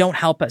 They don't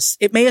help us.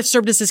 It may have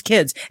served us as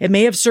kids. It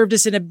may have served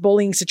us in a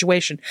bullying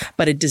situation,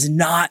 but it does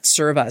not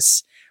serve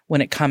us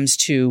when it comes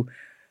to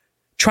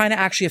trying to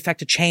actually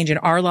affect a change in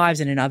our lives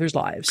and in others'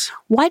 lives.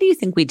 Why do you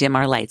think we dim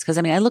our lights? Because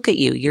I mean, I look at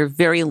you, you're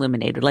very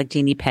illuminated, like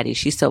Deanie Petty.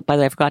 She's so, by the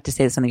way, I forgot to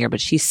say this on the air,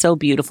 but she's so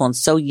beautiful and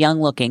so young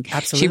looking.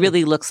 Absolutely. She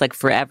really looks like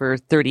forever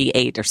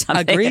 38 or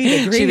something.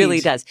 Agreed. She really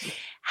does.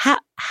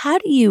 How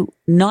do you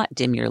not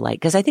dim your light?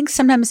 Because I think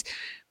sometimes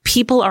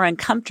people are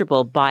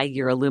uncomfortable by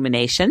your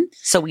illumination.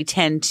 So we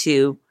tend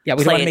to we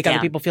don't want to make other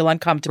people feel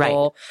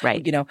uncomfortable.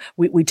 Right. You know,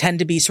 we tend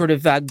to be sort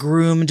of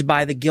groomed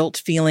by the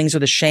guilt feelings or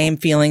the shame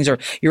feelings or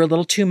you're a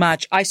little too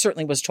much. I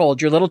certainly was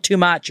told you're a little too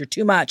much. You're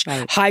too much.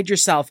 Right. Hide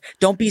yourself.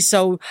 Don't be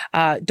so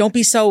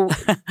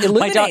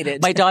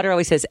illuminated. My daughter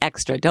always says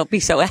extra. Don't be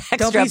so extra.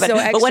 Don't be so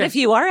extra. But what if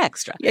you are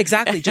extra?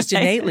 Exactly. Just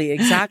innately.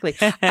 Exactly.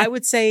 I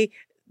would say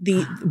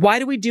why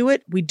do we do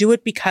it? We do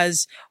it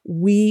because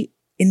we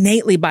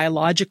innately,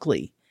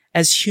 biologically,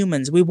 as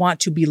humans, we want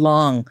to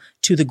belong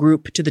to the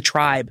group, to the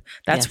tribe.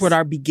 That's what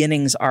our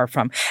beginnings are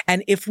from.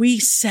 And if we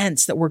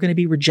sense that we're going to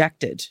be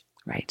rejected,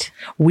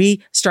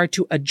 we start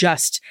to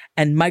adjust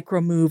and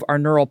micro-move our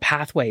neural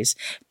pathways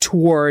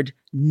toward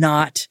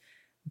not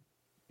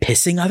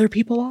pissing other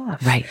people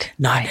off.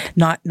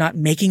 Not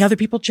making other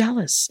people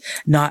jealous,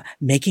 not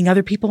making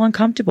other people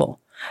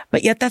uncomfortable.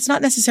 But yet that's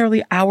not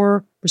necessarily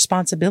our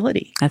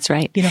responsibility. That's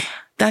right. You know,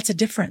 that's a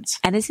difference.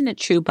 And isn't it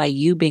true by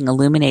you being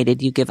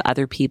illuminated, you give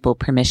other people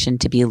permission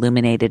to be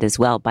illuminated as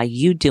well? By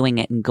you doing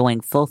it and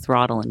going full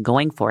throttle and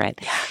going for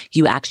it,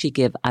 you actually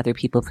give other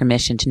people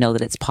permission to know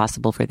that it's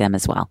possible for them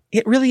as well.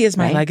 It really is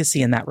my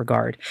legacy in that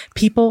regard.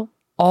 People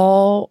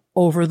all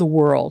over the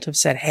world have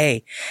said,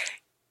 hey,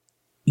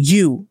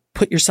 you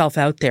put yourself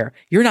out there.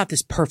 You're not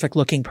this perfect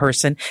looking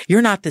person.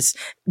 You're not this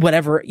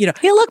whatever, you know.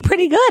 You look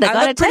pretty good. I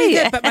gotta tell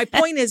you. But my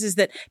point is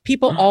that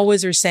people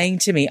always are saying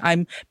to me,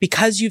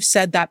 because you've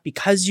said that,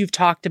 because you've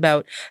talked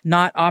about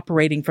not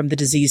operating from the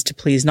disease to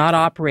please, not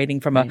operating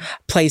from a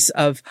place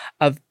of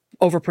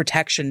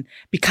overprotection,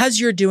 because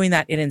you're doing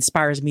that, it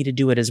inspires me to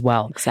do it as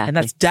well. Exactly. And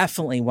that's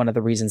definitely one of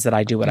the reasons that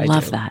I do what I do. I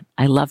love that.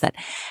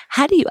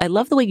 I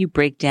love the way you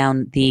break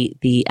down the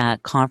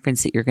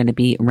conference that you're going to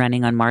be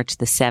running on March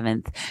the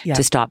 7th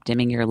to stop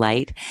dimming your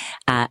light.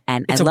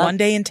 And it's a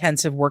one-day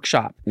intensive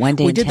workshop.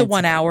 We did the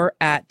 1 hour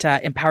at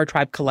Empowered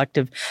Tribe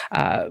Collective,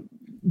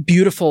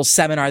 beautiful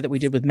seminar that we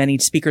did with many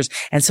speakers.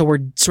 And so we're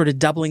sort of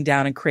doubling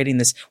down and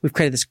we've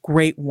created this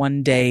great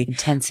 1 day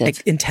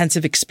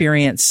intensive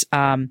experience,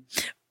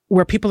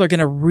 where people are going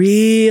to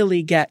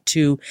really get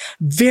to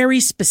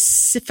very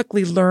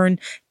specifically learn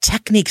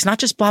techniques, not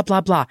just blah, blah,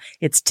 blah.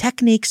 It's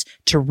techniques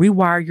to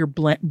rewire your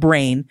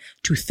brain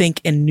to think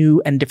in new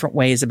and different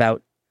ways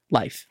about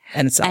life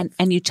and itself.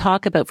 And you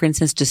talk about, for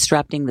instance,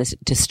 disrupting this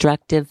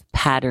destructive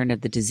pattern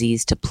of the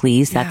disease to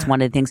please. That's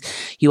one of the things.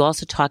 You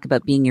also talk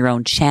about being your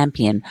own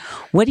champion.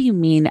 What do you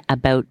mean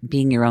about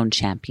being your own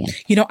champion?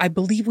 You know, I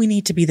believe we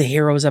need to be the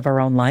heroes of our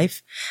own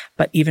life,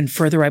 but even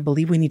further, I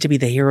believe we need to be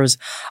the heroes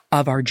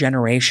of our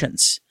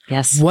generations.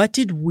 Yes. What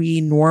did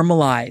we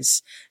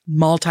normalize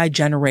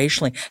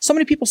multi-generationally? So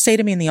many people say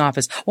to me in the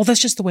office, well, that's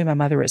just the way my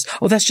mother is.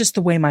 Oh, that's just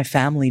the way my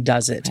family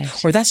does it.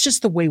 Right. Or that's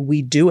just the way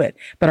we do it.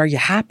 But are you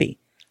happy?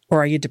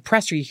 Or are you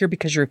depressed? Are you here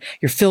because you're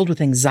filled with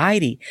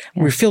anxiety?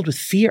 Or you're filled with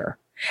fear?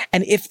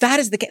 And if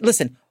that is the case,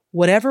 listen,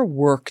 whatever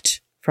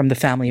worked from the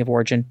family of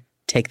origin,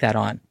 take that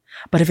on.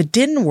 But if it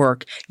didn't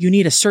work, you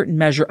need a certain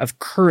measure of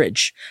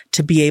courage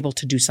to be able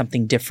to do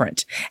something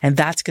different. And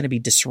that's going to be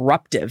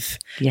disruptive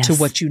to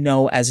what you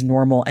know as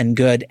normal and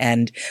good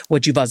and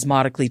what you've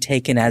osmotically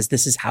taken as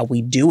this is how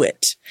we do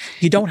it.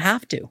 You don't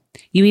have to.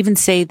 You even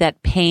say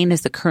that pain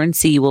is the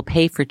currency you will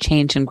pay for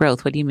change and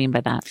growth. What do you mean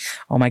by that?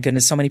 Oh my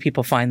goodness. So many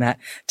people find that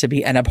to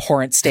be an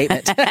abhorrent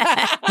statement.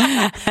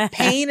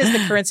 Pain is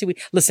the currency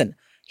listen,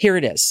 here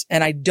it is.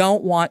 And I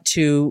don't want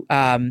to,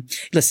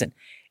 listen.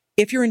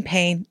 If you're in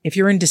pain, if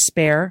you're in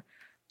despair,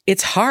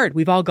 it's hard.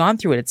 We've all gone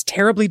through it. It's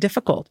terribly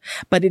difficult,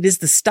 but it is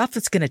the stuff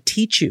that's going to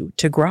teach you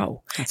to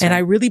grow. That's right. I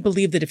really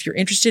believe that if you're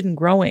interested in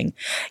growing,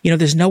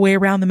 there's no way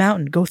around the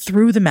mountain. Go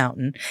through the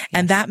mountain,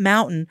 and that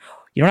mountain,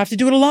 you don't have to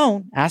do it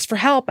alone. Ask for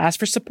help, ask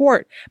for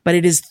support, but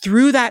it is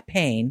through that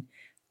pain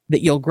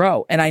that you'll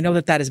grow. And I know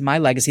that is my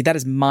legacy. That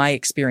is my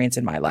experience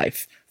in my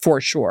life, for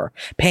sure.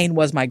 Pain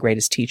was my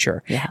greatest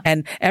teacher. Yeah.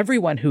 And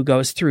everyone who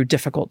goes through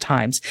difficult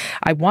times,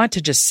 I want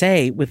to just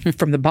say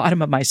from the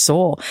bottom of my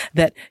soul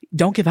that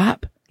don't give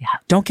up. Yeah.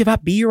 Don't give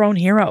up. Be your own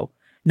hero.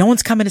 No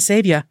one's coming to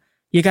save you.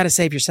 You got to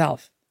save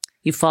yourself.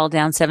 You fall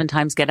down 7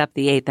 times, get up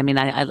the 8th. I mean,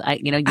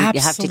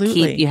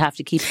 you have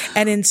to keep.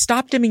 And in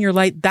Stop Dimming Your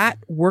Light, that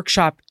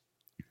workshop,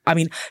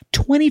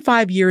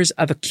 25 years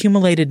of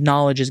accumulated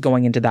knowledge is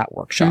going into that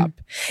workshop.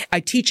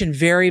 I teach in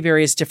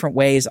various different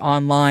ways,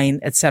 online,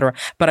 etc.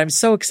 But I'm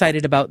so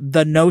excited about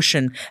the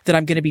notion that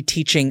I'm going to be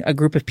teaching a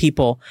group of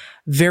people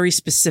very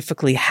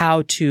specifically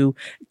how to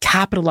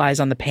capitalize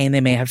on the pain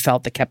they may have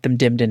felt that kept them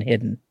dimmed and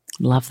hidden.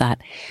 Love that.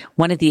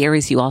 One of the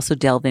areas you also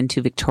delve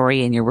into,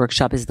 Victoria, in your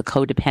workshop is the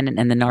codependent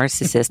and the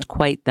narcissist.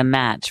 Quite the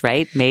match,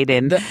 right? Made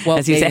in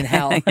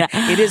hell.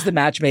 It is the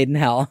match made in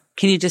hell.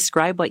 Can you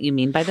describe what you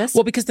mean by this?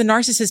 Well, because the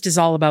narcissist is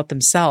all about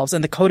themselves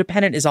and the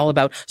codependent is all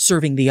about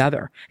serving the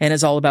other and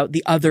is all about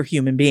the other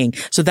human being.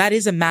 So that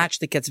is a match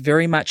that gets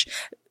very much,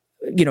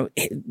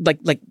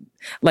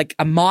 like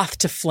a moth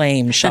to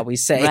flame, shall we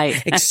say,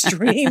 right.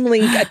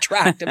 Extremely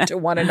attractive to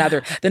one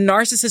another. The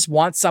narcissist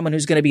wants someone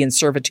who's going to be in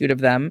servitude of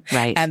them.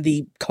 Right. And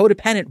the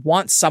codependent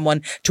wants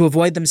someone to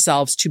avoid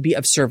themselves to be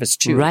of service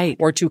to. Right.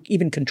 Or to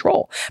even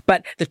control.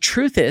 But the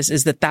truth is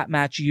that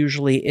match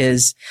usually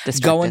is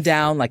going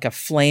down like a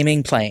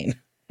flaming plane.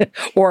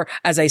 Or,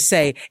 as I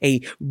say, a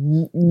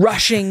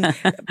rushing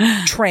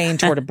train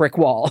toward a brick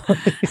wall.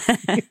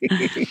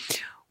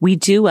 We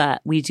do a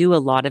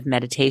lot of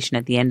meditation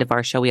at the end of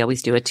our show. We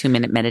always do a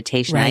 2-minute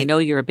meditation. Right. I know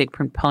you're a big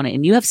proponent,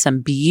 and you have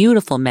some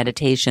beautiful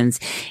meditations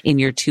in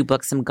your 2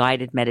 books, some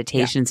guided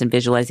meditations and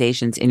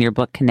visualizations in your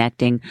book,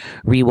 Connecting,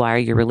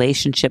 Rewire Your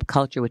Relationship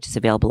Culture, which is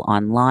available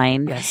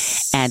online.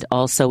 Yes. And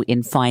also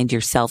in Find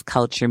Yourself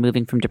Culture,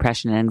 Moving from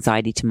Depression and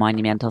Anxiety to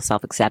Monumental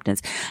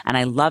Self-Acceptance. And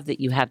I love that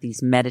you have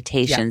these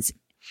meditations. Yeah.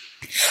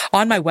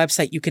 On my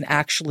website, you can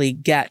actually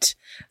get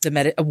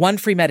one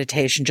free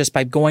meditation just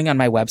by going on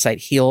my website,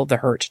 Heal the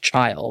Hurt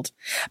Child.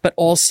 But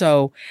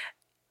also,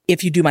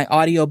 if you do my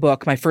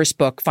audiobook, my first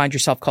book, Find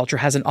Yourself Culture,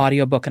 has an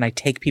audiobook and I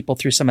take people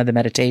through some of the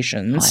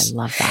meditations. Oh,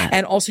 I love that.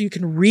 And also you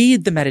can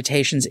read the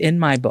meditations in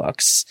my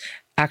books,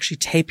 actually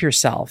tape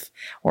yourself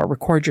or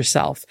record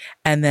yourself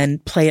and then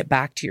play it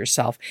back to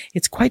yourself.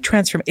 It's quite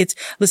transformative.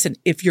 Listen,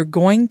 if you're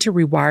going to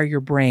rewire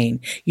your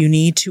brain, you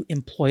need to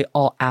employ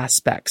all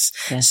aspects.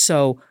 Yes.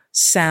 So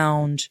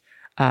sound,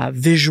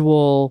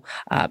 visual,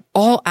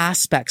 all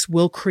aspects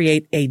will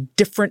create a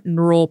different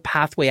neural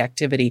pathway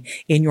activity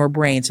in your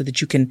brain so that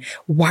you can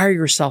wire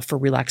yourself for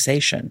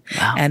relaxation.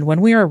 Wow. And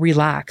when we are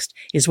relaxed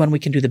is when we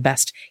can do the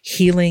best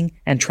healing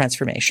and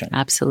transformation.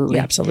 Absolutely.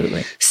 Yeah,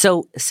 absolutely.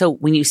 So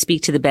when you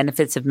speak to the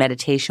benefits of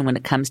meditation when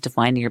it comes to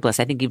finding your bliss,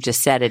 I think you've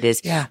just said it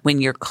is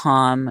when you're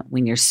calm,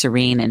 when you're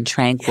serene and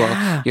tranquil,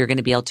 you're going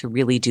to be able to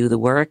really do the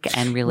work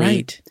and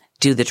really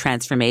do the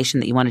transformation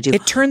that you want to do.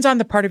 It turns on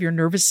the part of your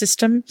nervous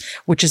system,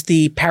 which is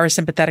the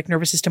parasympathetic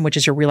nervous system, which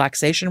is your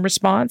relaxation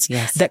response,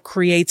 that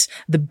creates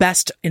the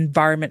best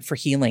environment for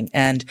healing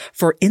and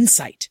for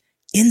insight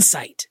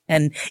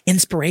and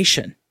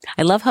inspiration.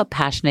 I love how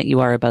passionate you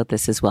are about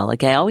this as well.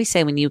 Like I always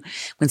say,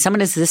 when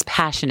someone is this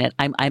passionate,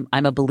 I'm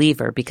a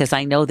believer because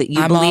I know that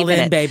you believe in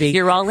it, baby.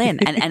 You're all in,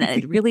 and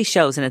it really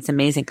shows, and it's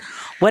amazing.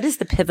 What is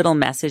the pivotal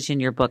message in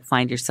your book?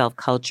 Find Yourself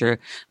Culture,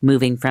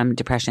 moving from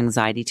depression,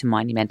 anxiety to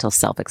monumental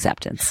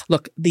self-acceptance.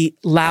 Look, the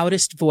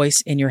loudest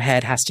voice in your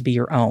head has to be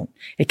your own.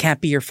 It can't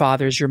be your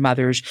father's, your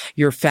mother's,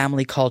 your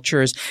family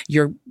cultures,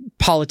 your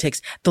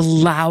politics. The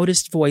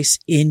loudest voice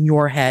in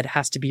your head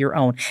has to be your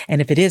own.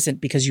 And if it isn't,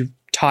 because you've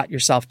taught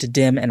yourself to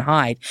dim and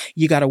hide,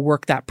 you got to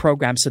work that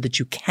program so that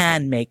you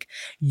can make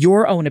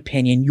your own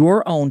opinion,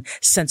 your own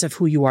sense of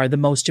who you are, the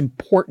most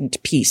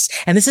important piece.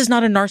 And this is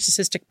not a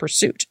narcissistic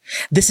pursuit.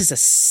 This is a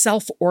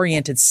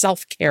self-oriented,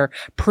 self-care,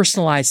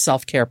 personalized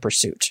self-care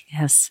pursuit.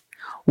 Yes.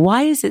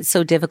 Why is it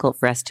so difficult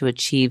for us to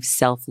achieve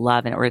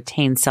self-love or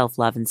attain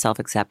self-love and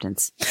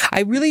self-acceptance?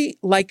 I really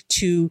like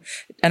to,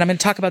 and I'm going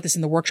to talk about this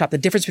in the workshop, the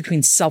difference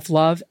between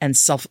self-love and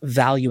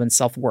self-value and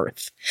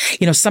self-worth.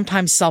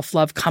 Sometimes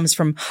self-love comes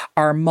from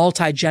our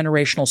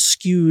multi-generational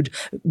skewed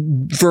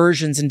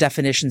versions and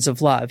definitions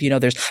of love.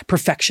 There's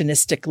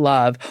perfectionistic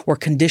love or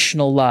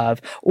conditional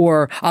love,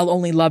 or I'll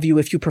only love you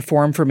if you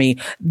perform for me.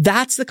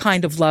 That's the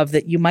kind of love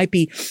that you might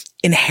be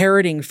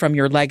inheriting from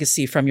your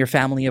legacy, from your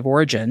family of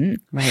origin.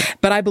 Right.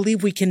 But I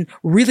believe we can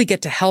really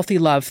get to healthy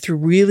love through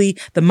really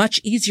the much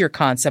easier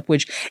concept,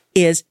 which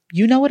is,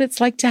 what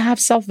it's like to have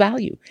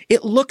self-value.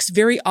 It looks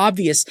very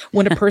obvious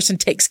when a person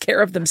takes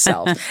care of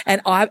themselves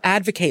and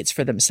advocates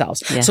for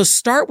themselves. Yeah. So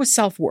start with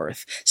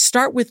self-worth.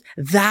 Start with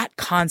that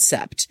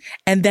concept,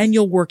 and then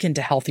you'll work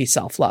into healthy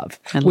self-love,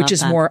 which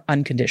is more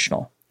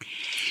unconditional.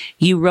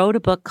 You wrote a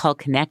book called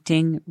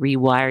Connecting,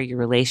 Rewire Your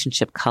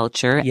Relationship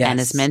Culture. Yes. And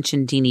as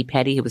mentioned, Deanie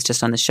Petty, who was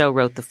just on the show,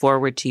 wrote the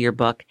foreword to your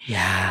book.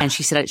 Yeah. And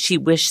she said she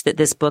wished that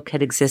this book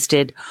had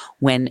existed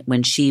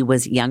when she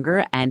was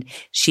younger. And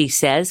she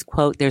says,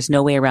 quote, "There's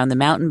no way around the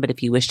mountain, but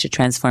if you wish to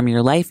transform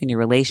your life and your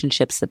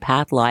relationships, the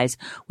path lies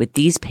with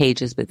these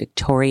pages with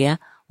Victoria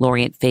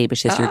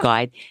Lorient-Fabish as your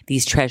guide.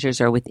 These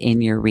treasures are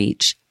within your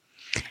reach."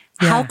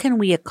 Yeah. How can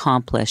we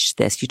accomplish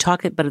this? You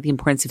talk about the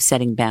importance of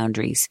setting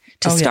boundaries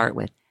to start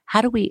with. How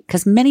do we,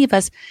 because many of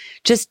us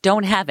just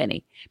don't have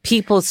any.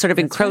 People sort of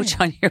encroach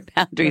on your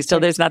boundaries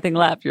till there's nothing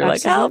left. You're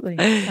Absolutely.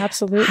 like, help.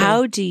 Absolutely.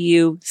 How do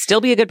you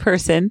still be a good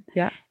person?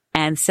 Yeah.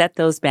 And set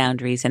those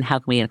boundaries, and how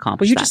can we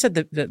accomplish that? Well, you just said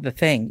the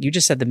thing. You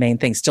just said the main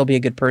thing, still be a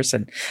good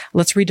person.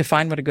 Let's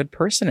redefine what a good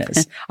person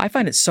is. I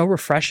find it so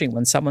refreshing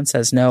when someone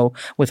says no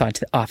with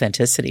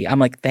authenticity. I'm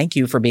like, thank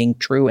you for being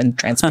true and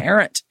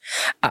transparent.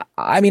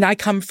 I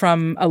come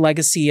from a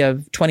legacy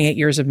of 28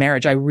 years of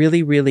marriage. I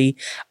really, really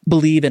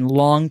believe in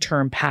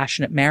long-term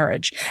passionate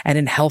marriage and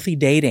in healthy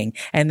dating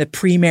and the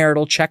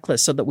premarital checklist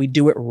so that we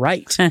do it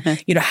right.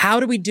 How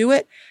do we do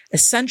it?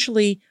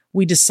 Essentially,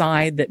 we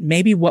decide that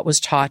maybe what was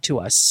taught to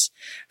us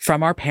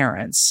from our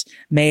parents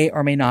may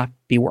or may not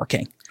be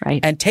working. Right.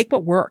 And take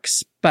what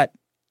works. But,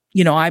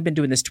 I've been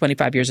doing this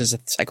 25 years as a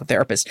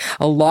psychotherapist.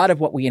 A lot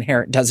of what we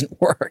inherit doesn't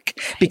work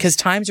because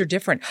times are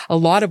different. A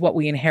lot of what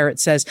we inherit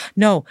says,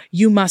 no,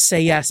 you must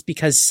say yes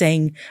because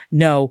saying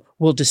no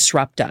will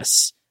disrupt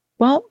us.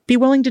 Well, be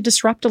willing to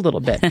disrupt a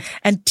little bit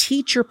and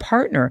teach your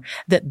partner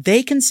that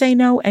they can say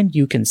no and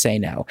you can say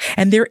no.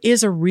 And there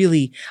is I'm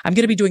going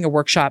to be doing a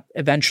workshop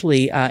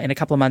eventually in a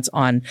couple of months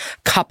on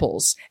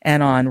couples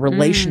and on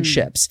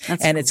relationships.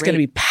 And it's going to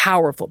be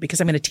powerful because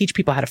I'm going to teach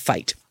people how to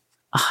fight.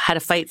 How to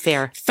fight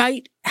fair.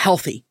 Fight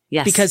healthy.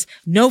 Yes. Because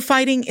no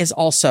fighting is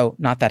also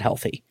not that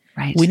healthy.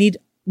 Right.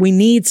 We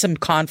need some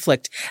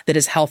conflict that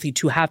is healthy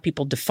to have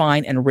people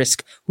define and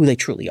risk who they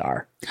truly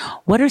are.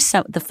 What are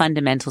some of the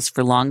fundamentals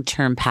for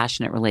long-term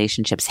passionate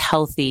relationships,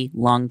 healthy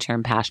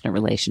long-term passionate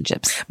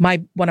relationships?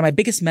 One of my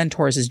biggest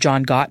mentors is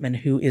John Gottman,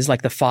 who is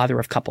like the father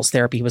of couples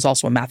therapy. He was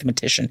also a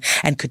mathematician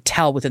and could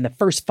tell within the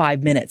first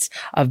 5 minutes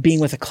of being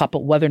with a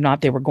couple whether or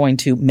not they were going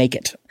to make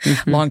it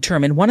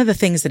long-term. And one of the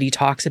things that he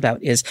talks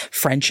about is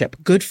friendship.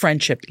 Good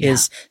friendship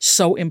is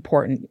so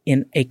important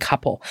in a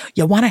couple.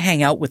 You want to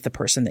hang out with the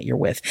person that you're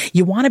with.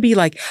 You want to be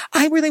like,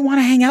 I really want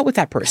to hang out with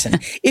that person.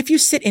 If you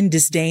sit in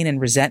disdain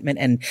and resentment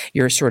and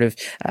you're sort of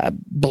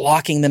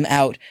blocking them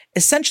out,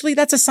 essentially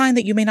that's a sign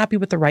that you may not be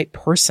with the right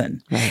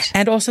person. Right.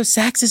 And also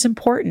sex is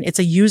important. It's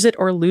a use it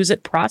or lose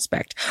it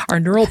prospect. Our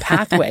neural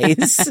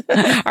pathways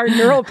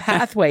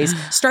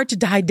start to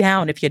die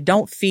down if you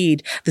don't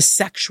feed the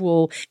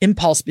sexual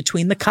impulse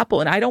between the couple.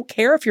 And I don't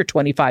care if you're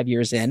 25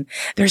 years in,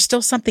 there's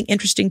still something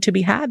interesting to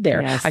be had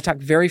there. Yes. I talk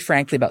very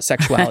frankly about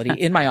sexuality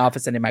in my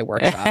office and in my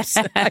workshops.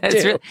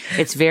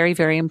 It's very,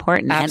 very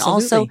important. Absolutely. And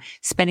also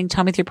spending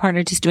time with your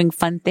partner, just doing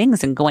fun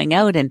things and going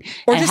out and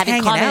just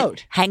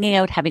hanging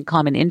out, having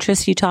common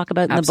interests you talk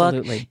about in the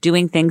book,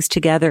 doing things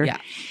together. Yeah.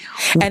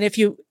 And if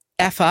you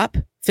F up,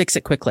 fix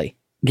it quickly.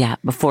 Yeah,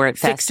 before it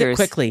festers. Fix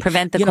it quickly.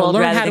 Prevent the cold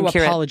rather than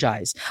cure it. Learn how to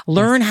apologize.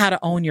 Learn how to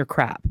own your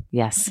crap.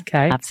 Yes.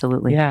 Okay.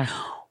 Absolutely. Yeah.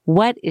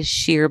 What is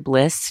sheer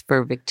bliss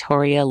for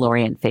Victoria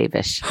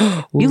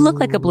Lorient-Fabish? You look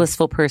like a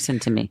blissful person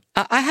to me.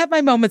 I have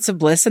my moments of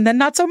bliss and then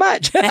not so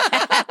much.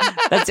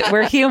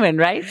 We're human,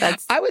 right?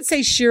 I would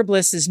say sheer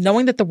bliss is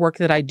knowing that the work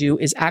that I do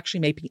is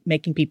actually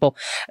making people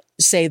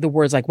say the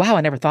words like, wow,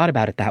 I never thought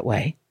about it that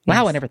way.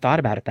 Wow, I never thought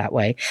about it that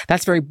way.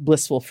 That's very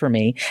blissful for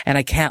me. And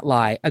I can't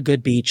lie, a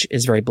good beach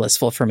is very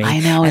blissful for me. I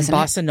know. And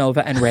bossa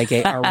nova and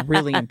reggae are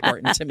really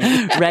important to me.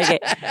 Reggae.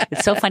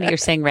 It's so funny you're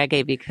saying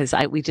reggae because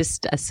we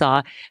just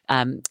saw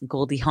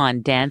Goldie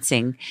Hawn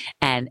dancing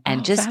and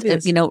just,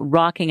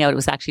 rocking out. It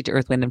was actually to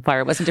Earth, Wind and Fire.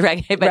 It wasn't to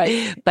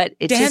reggae, but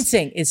it's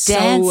dancing is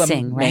so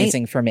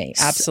amazing for me.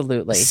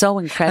 Absolutely. So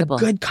incredible. A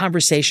good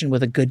conversation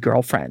with a good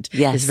girlfriend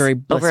is very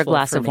blissful. Over a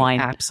glass of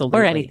wine. Absolutely.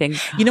 Or anything.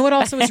 You know what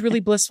also is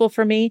really blissful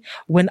for me?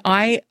 When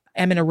I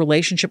am in a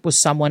relationship with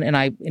someone, and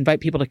I invite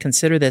people to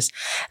consider this,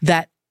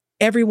 that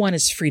everyone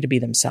is free to be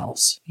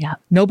themselves. Yeah.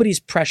 Nobody's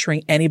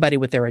pressuring anybody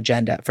with their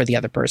agenda for the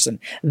other person.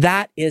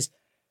 That is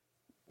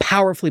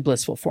powerfully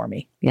blissful for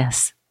me.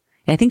 Yes.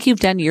 I think you've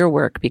done your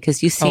work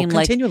because you seem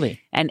continually.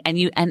 And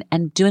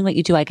doing what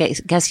you do, I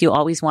guess you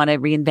always want to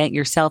reinvent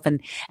yourself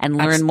and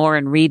learn more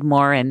and read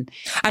more. And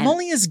I'm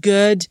only as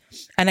good,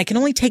 and I can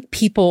only take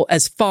people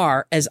as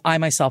far as I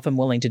myself am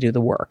willing to do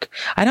the work.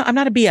 I'm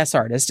not a BS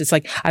artist. It's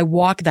like I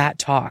walk that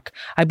talk.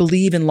 I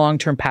believe in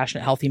long-term,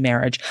 passionate, healthy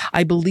marriage.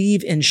 I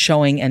believe in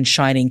showing and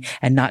shining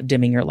and not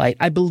dimming your light.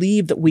 I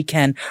believe that we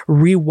can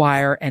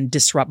rewire and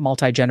disrupt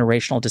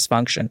multi-generational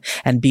dysfunction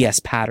and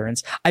BS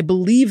patterns. I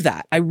believe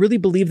that. I really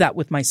believe that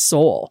with my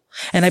soul.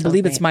 And I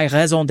believe it's my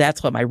raison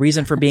d'être, my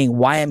reason for being,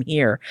 why I'm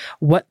here.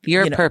 What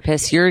your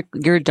purpose, your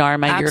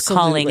dharma, absolutely. Your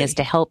calling is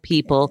to help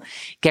people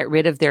get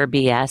rid of their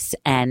BS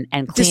and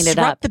clean it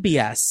up. Disrupt the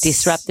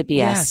BS.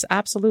 Yes,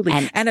 absolutely.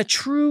 And a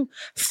true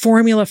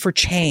formula for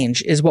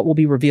change is what will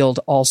be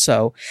revealed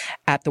also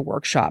at the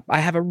workshop.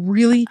 I have a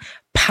really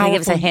powerful... Can you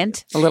give us a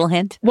hint? A little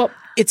hint? Well,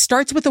 it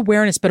starts with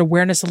awareness, but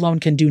awareness alone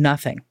can do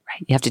nothing.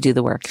 Right. You have to do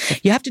the work.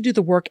 You have to do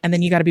the work, and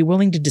then you got to be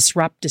willing to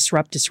disrupt.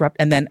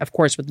 And then, of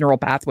course, with neural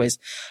pathways,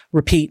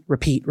 repeat,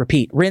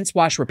 rinse,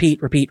 wash, repeat.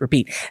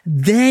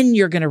 Then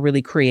you're going to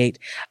really create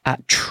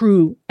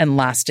true and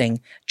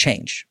lasting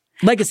change.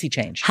 Legacy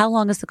change. How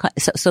long is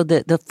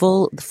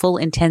the full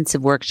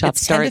intensive workshop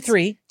starts? 10 to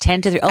 3.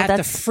 10 to 3. Oh, at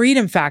the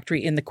Freedom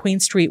Factory in the Queen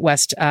Street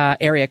West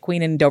area,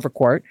 Queen and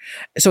Dovercourt.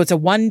 So it's a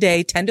 1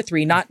 day, 10 to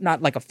 3,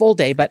 not like a full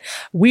day, but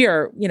we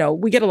are,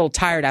 we get a little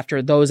tired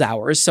after those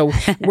hours. So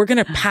we're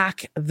going to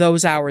pack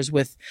those hours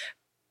with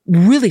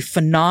really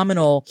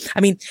phenomenal.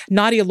 I mean,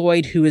 Nadia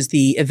Lloyd, who is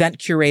the event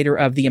curator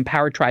of the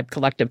Empowered Tribe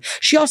Collective,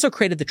 she also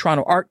created the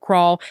Toronto Art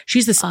Crawl.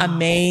 She's this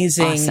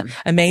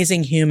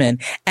amazing human.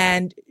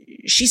 And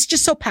she's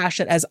just so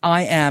passionate as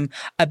I am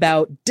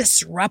about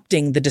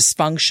disrupting the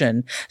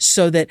dysfunction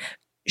so that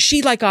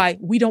she, like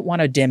we don't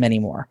want to dim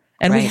anymore.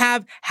 And we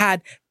have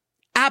had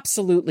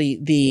absolutely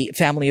the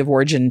family of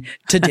origin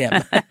to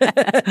dim.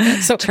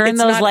 So turn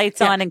those lights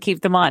on and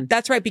keep them on.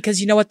 That's right.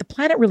 Because you know what? The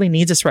planet really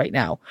needs us right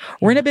now.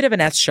 We're in a bit of an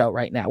S show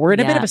right now. We're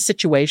in a bit of a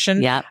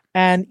situation. Yeah.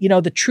 And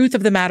the truth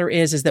of the matter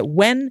is that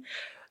when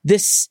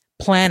this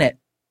planet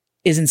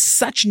is in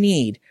such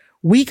need,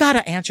 we got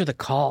to answer the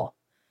call.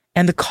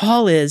 And the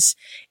call is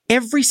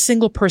every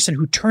single person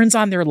who turns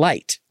on their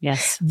light.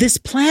 Yes. This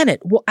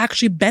planet will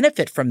actually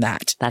benefit from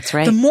that. That's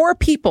right. The more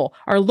people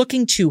are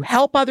looking to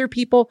help other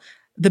people,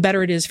 the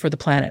better it is for the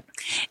planet.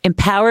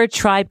 Empowered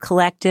Tribe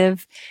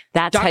Collective.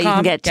 That's how you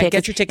can get tickets.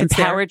 Get your tickets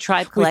Empowered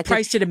Tribe Collective. We've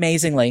priced it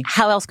amazingly.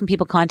 How else can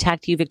people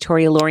contact you,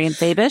 Victoria Lorient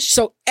Fabish?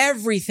 So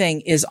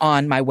everything is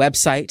on my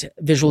website,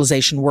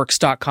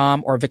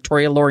 visualizationworks.com or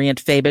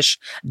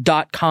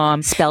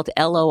victorialorientfabish.com. Spelled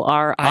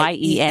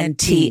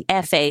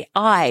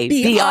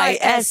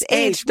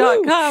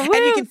LORIENTFAIBISH.com.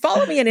 And you can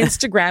follow me on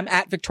Instagram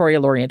at Victoria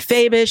Lorient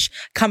Fabish.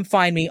 Come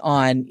find me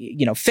on,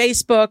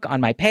 Facebook,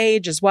 on my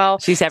page as well.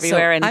 She's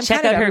everywhere. So and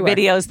check out her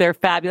videos. They're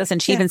fabulous.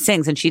 And she even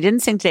sings. And she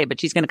didn't sing today, but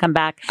she's going to come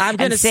back. I'm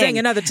going to sing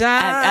another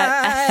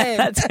time.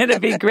 That's going to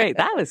be great.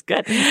 That was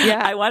good. Yeah.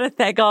 I want to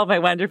thank all my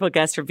wonderful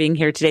guests for being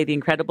here today. The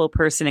incredible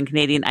person and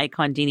Canadian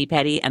icon, Deanie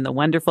Petty, and the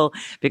wonderful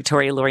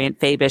Victoria Lorient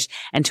Fabish,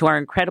 and to our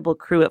incredible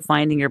crew at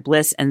Finding Your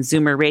Bliss and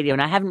Zoomer Radio.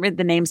 And I haven't written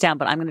the names down,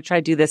 but I'm going to try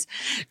to do this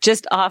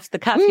just off the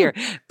cuff here.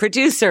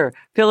 Producer,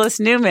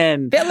 Phyllis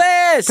Newman.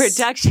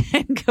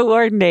 Production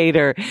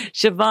coordinator,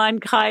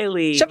 Siobhan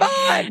Kiley.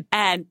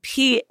 And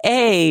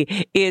PA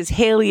is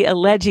Haley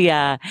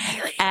Allegia.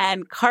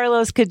 And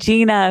Carlos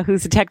Kajina,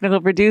 who's a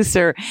technical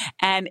producer,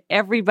 and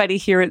everybody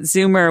here at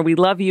Zoomer. We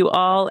love you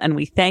all and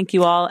we thank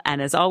you all.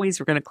 And as always,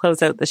 we're going to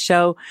close out the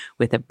show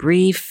with a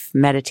brief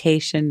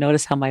meditation.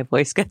 Notice how my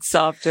voice gets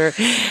softer.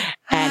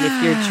 And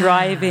if you're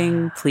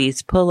driving,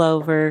 please pull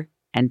over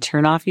and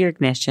turn off your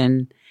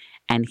ignition.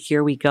 And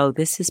here we go.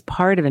 This is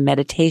part of a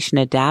meditation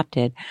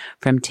adapted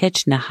from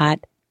Thich Nhat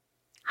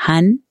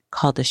Hanh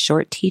called A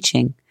Short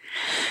Teaching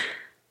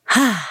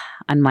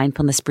on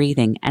mindfulness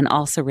breathing, and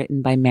also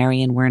written by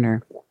Marion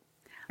Werner.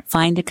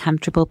 Find a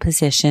comfortable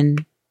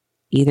position,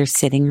 either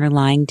sitting or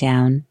lying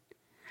down,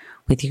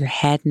 with your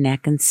head,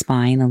 neck, and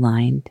spine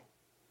aligned.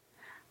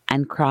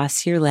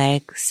 Uncross your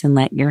legs and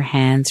let your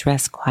hands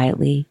rest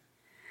quietly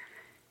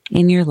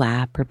in your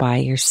lap or by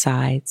your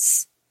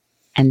sides,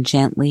 and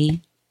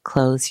gently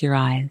close your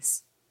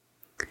eyes.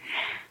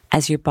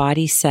 As your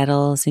body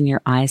settles and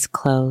your eyes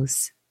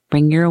close,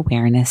 bring your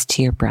awareness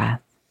to your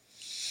breath.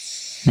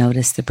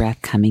 Notice the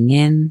breath coming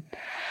in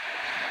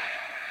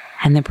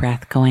and the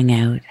breath going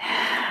out.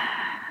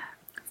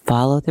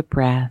 Follow the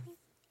breath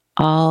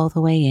all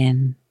the way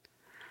in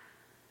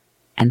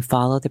and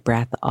follow the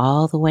breath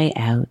all the way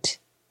out,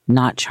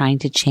 not trying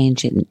to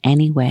change it in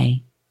any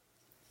way,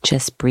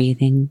 just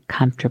breathing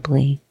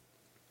comfortably.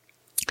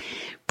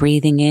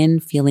 Breathing in,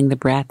 feeling the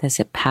breath as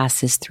it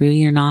passes through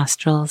your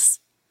nostrils,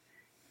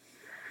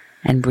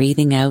 and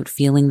breathing out,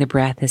 feeling the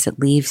breath as it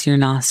leaves your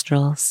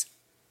nostrils,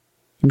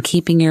 and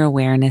keeping your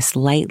awareness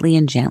lightly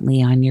and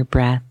gently on your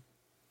breath,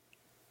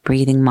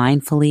 breathing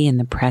mindfully in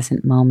the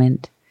present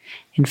moment.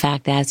 In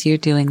fact, as you're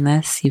doing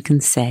this, you can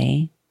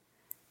say,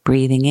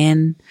 breathing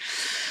in,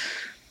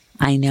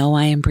 I know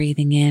I am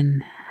breathing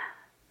in.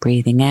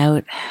 Breathing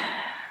out,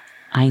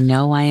 I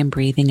know I am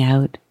breathing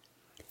out.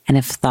 And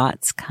if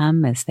thoughts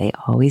come, as they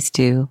always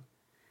do,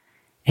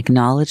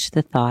 acknowledge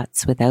the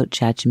thoughts without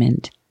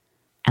judgment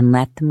and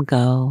let them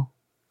go.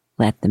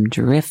 Let them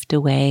drift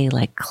away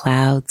like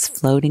clouds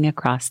floating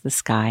across the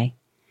sky,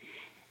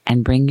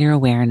 and bring your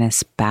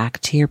awareness back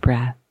to your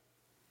breath,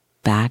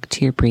 back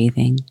to your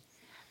breathing,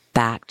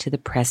 back to the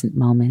present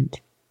moment.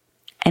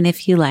 And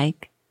if you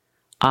like,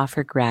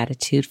 offer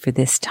gratitude for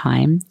this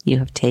time you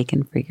have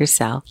taken for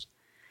yourself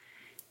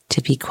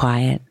to be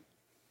quiet,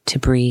 to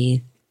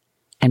breathe,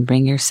 and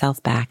bring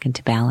yourself back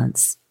into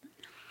balance.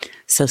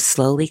 So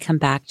slowly come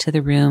back to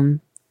the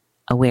room,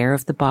 aware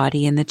of the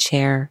body in the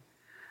chair,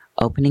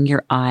 opening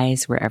your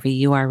eyes wherever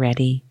you are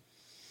ready.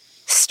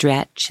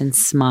 Stretch and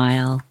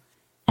smile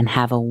and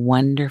have a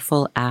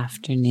wonderful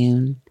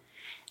afternoon.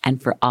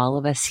 And for all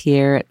of us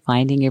here at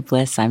Finding Your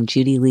Bliss, I'm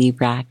Judy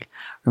Librach,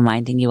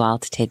 reminding you all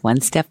to take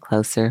one step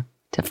closer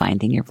to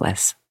finding your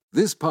bliss.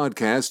 This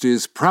podcast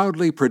is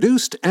proudly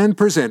produced and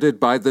presented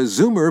by the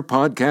Zoomer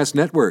Podcast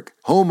Network,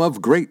 home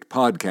of great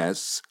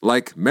podcasts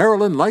like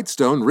Marilyn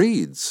Lightstone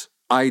Reads,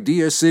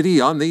 Idea City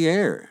on the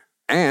Air,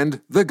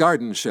 and The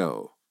Garden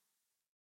Show.